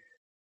head.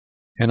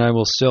 And I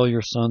will sell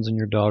your sons and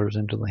your daughters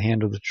into the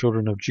hand of the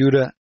children of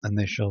Judah, and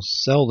they shall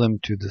sell them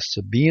to the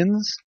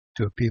Sabaeans,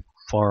 to a people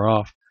far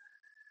off,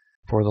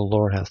 for the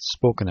Lord hath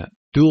spoken it.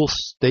 Dual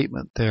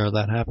statement there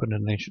that happened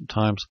in ancient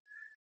times.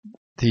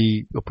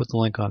 We'll put the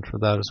link on for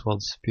that as well,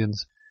 the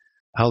Sabaeans,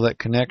 how that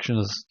connection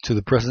is to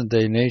the present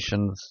day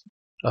nations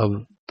of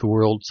the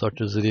world such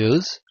as it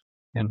is,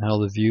 and how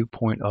the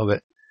viewpoint of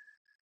it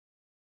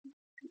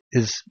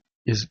is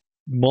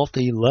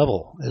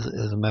multi-level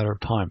as a matter of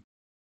time.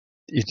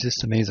 It's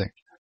just amazing.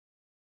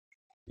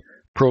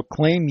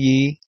 Proclaim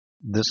ye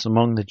this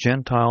among the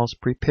Gentiles,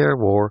 prepare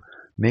war,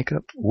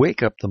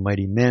 wake up the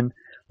mighty men,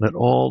 let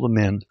all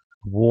the men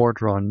of war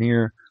draw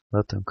near,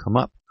 let them come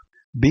up.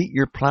 Beat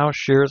your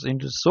plowshares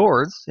into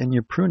swords, and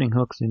your pruning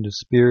hooks into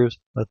spears,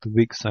 let the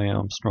weak say I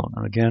am strong.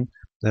 And again,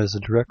 that is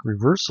a direct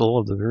reversal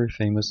of the very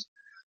famous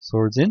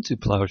swords into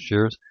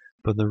plowshares,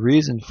 but the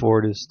reason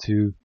for it is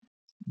to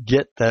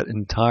get that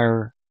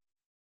entire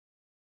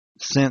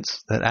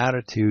sense, that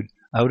attitude,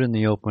 out in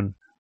the open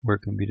where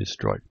it can be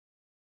destroyed.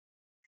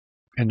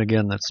 And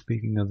again, that's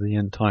speaking of the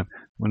end time.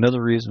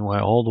 Another reason why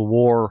all the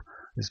war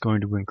is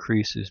going to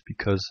increase is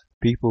because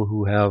people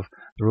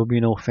there will be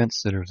no fence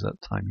sitters at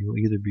that time. You will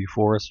either be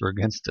for us or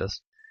against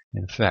us,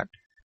 in effect,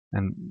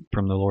 and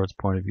from the Lord's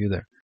point of view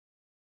there.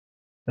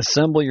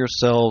 Assemble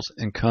yourselves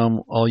and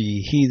come, all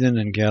ye heathen,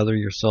 and gather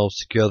yourselves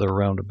together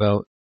round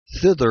about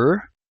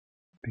thither,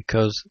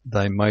 because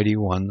thy mighty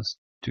ones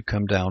to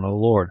come down, O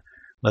Lord.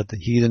 Let the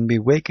heathen be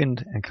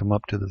wakened and come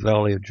up to the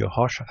valley of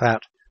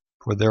Jehoshaphat,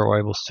 for there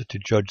I will sit to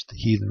judge the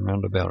heathen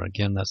round about.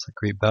 Again, that's the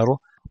great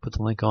battle. I'll put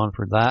the link on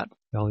for that,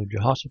 valley of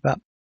Jehoshaphat.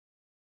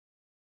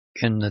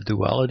 In the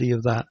duality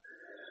of that,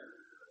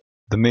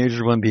 the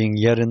major one being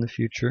yet in the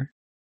future.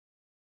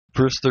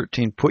 Verse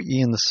 13, put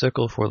ye in the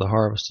sickle, for the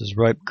harvest is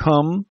ripe.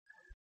 Come,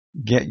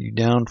 get you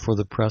down, for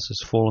the press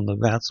is full, and the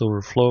vats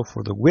overflow,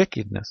 for the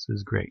wickedness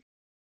is great.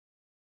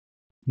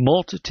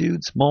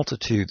 Multitudes,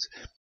 multitudes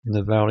in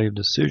the valley of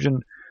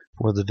decision,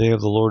 for the day of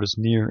the Lord is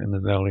near in the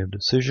valley of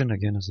decision.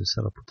 Again, as I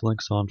said, I'll put the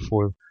links on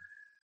for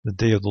the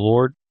day of the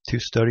Lord, 2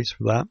 studies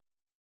for that.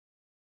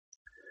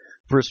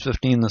 Verse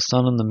 15, the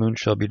sun and the moon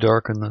shall be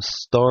dark, and the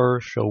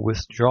stars shall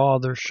withdraw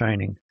their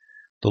shining.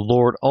 The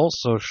Lord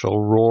also shall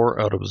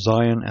roar out of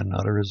Zion, and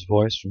utter his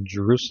voice from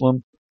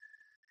Jerusalem,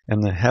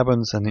 and the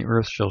heavens and the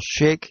earth shall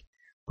shake,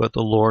 but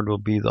the Lord will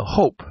be the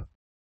hope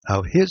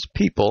of his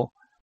people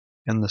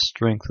and the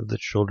strength of the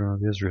children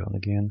of Israel. And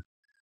again,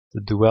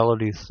 the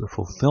duality, the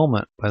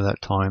fulfillment by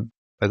that time,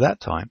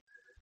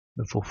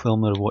 the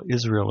fulfillment of what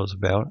Israel is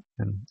about,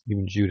 and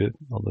even Judah,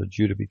 although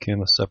Judah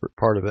became a separate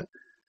part of it,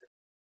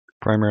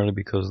 primarily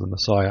because of the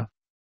Messiah.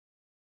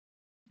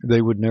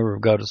 They would never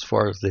have got as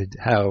far as they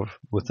have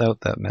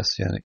without that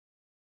messianic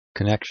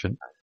connection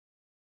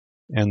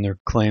and their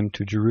claim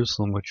to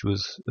Jerusalem, which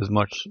was as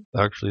much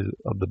actually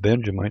of the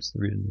Benjamites,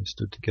 the reason they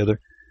stood together.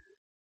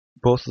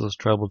 Both of those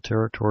tribal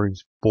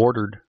territories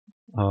bordered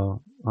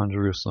on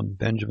Jerusalem,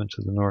 Benjamin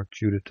to the north,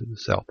 Judah to the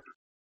south.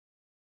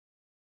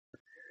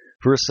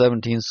 Verse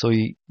 17, so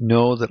ye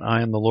know that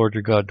I am the Lord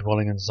your God,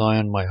 dwelling in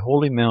Zion, my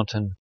holy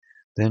mountain.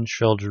 Then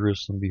shall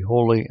Jerusalem be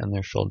holy, and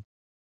there shall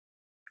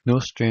no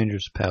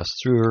strangers pass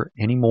through her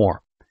any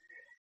more.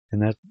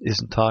 And that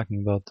isn't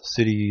talking about the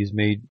city he's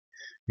made.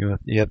 You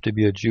have to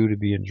be a Jew to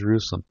be in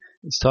Jerusalem.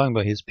 It's talking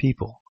about his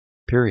people,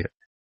 period.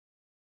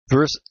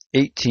 Verse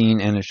 18,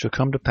 and it shall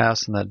come to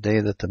pass in that day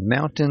that the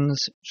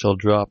mountains shall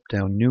drop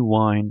down new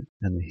wine,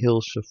 and the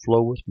hills shall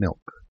flow with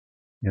milk.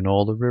 And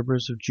all the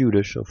rivers of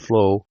Judah shall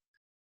flow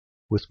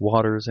with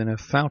waters, and a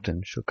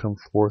fountain shall come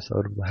forth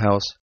of the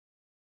house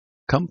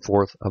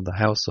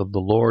of the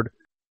Lord,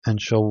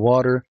 and shall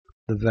water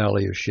the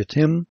valley of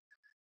Shittim.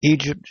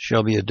 Egypt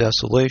shall be a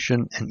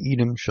desolation, and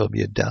Edom shall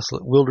be a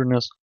desolate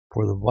wilderness,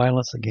 for the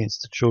violence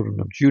against the children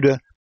of Judah,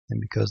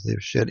 and because they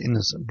have shed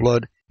innocent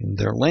blood in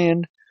their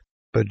land.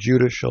 But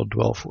Judah shall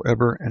dwell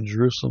forever, and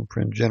Jerusalem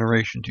from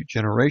generation to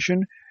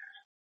generation.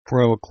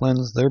 For I will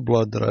cleanse their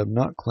blood that I have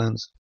not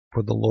cleansed,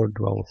 for the Lord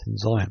dwelleth in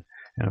Zion.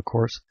 And of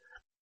course,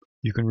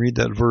 you can read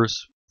that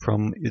verse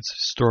from its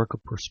historical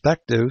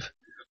perspective,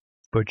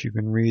 but you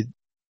can read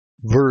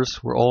verse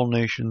where all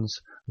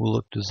nations will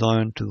look to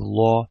Zion, to the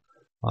law.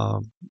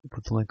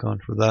 Put the link on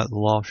for that. The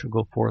law shall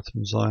go forth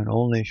from Zion.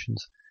 All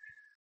nations,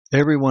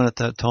 everyone at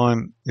that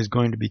time is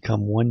going to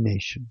become one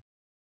nation.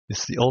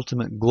 It's the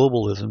ultimate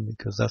globalism,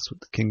 because that's what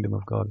the kingdom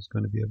of God is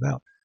going to be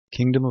about.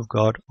 Kingdom of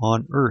God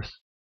on earth,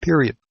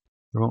 period.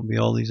 There won't be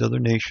all these other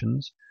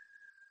nations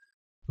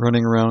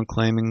running around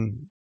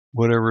claiming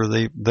whatever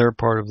they're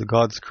part of the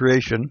God's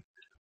creation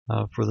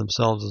for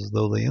themselves as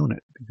though they own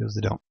it, because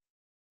they don't.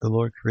 The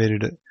Lord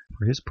created it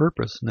for his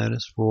purpose, and that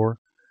is for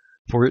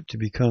it to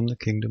become the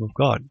kingdom of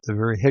God, the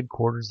very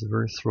headquarters, the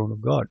very throne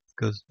of God.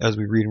 Because as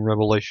we read in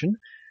Revelation,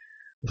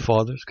 the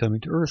Father is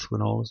coming to earth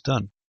when all is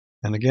done.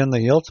 And again,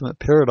 the ultimate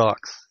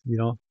paradox,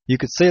 you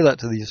could say that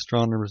to the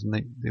astronomers and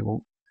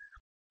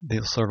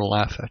they'll sort of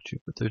laugh at you,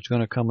 but there's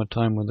going to come a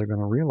time when they're going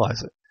to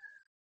realize it.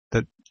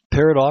 That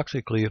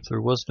paradoxically, if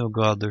there was no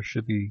God, there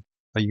should be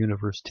a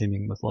universe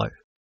teeming with life,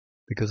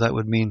 because that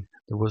would mean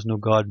there was no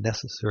God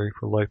necessary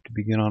for life to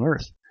begin on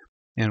earth.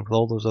 And with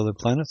all those other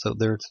planets out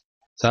there, it's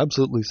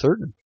absolutely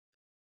certain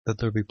that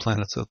there'll be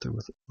planets out there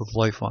with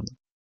life on them.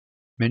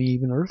 Many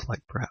even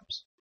Earth-like,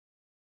 perhaps.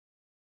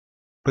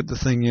 But the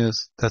thing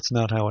is, that's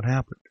not how it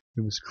happened.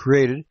 It was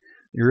created,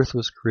 the Earth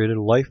was created,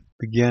 life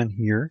began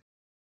here,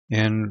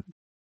 and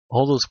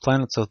all those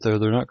planets out there,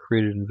 they're not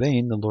created in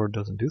vain. The Lord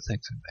doesn't do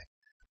things in vain.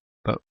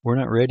 But we're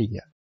not ready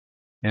yet.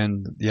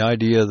 And the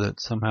idea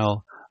that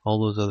somehow all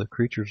those other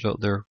creatures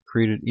out there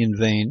created in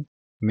vain,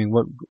 I mean,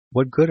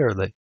 what good are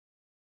they?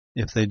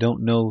 If they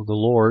don't know the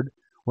Lord,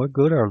 what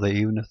good are they,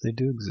 even if they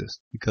do exist?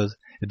 Because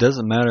it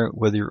doesn't matter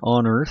whether you're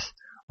on earth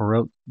or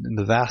out in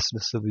the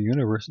vastness of the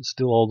universe, it's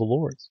still all the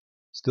Lord's.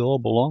 It still all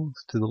belongs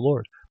to the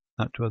Lord,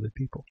 not to other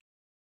people,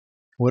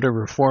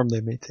 whatever form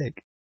they may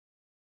take.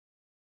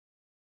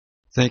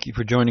 Thank you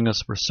for joining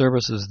us for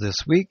services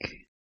this week.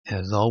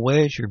 As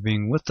always, your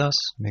being with us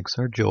makes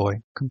our joy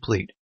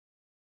complete.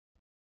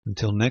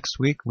 Until next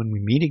week, when we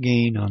meet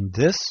again on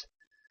this,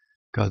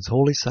 God's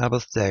holy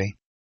Sabbath day,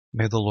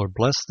 may the Lord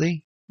bless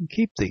thee and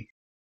keep thee.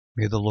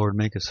 May the Lord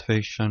make his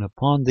face shine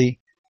upon thee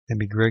and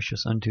be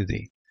gracious unto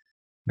thee.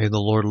 May the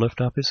Lord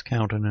lift up his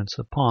countenance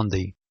upon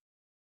thee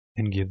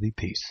and give thee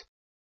peace.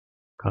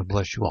 God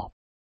bless you all.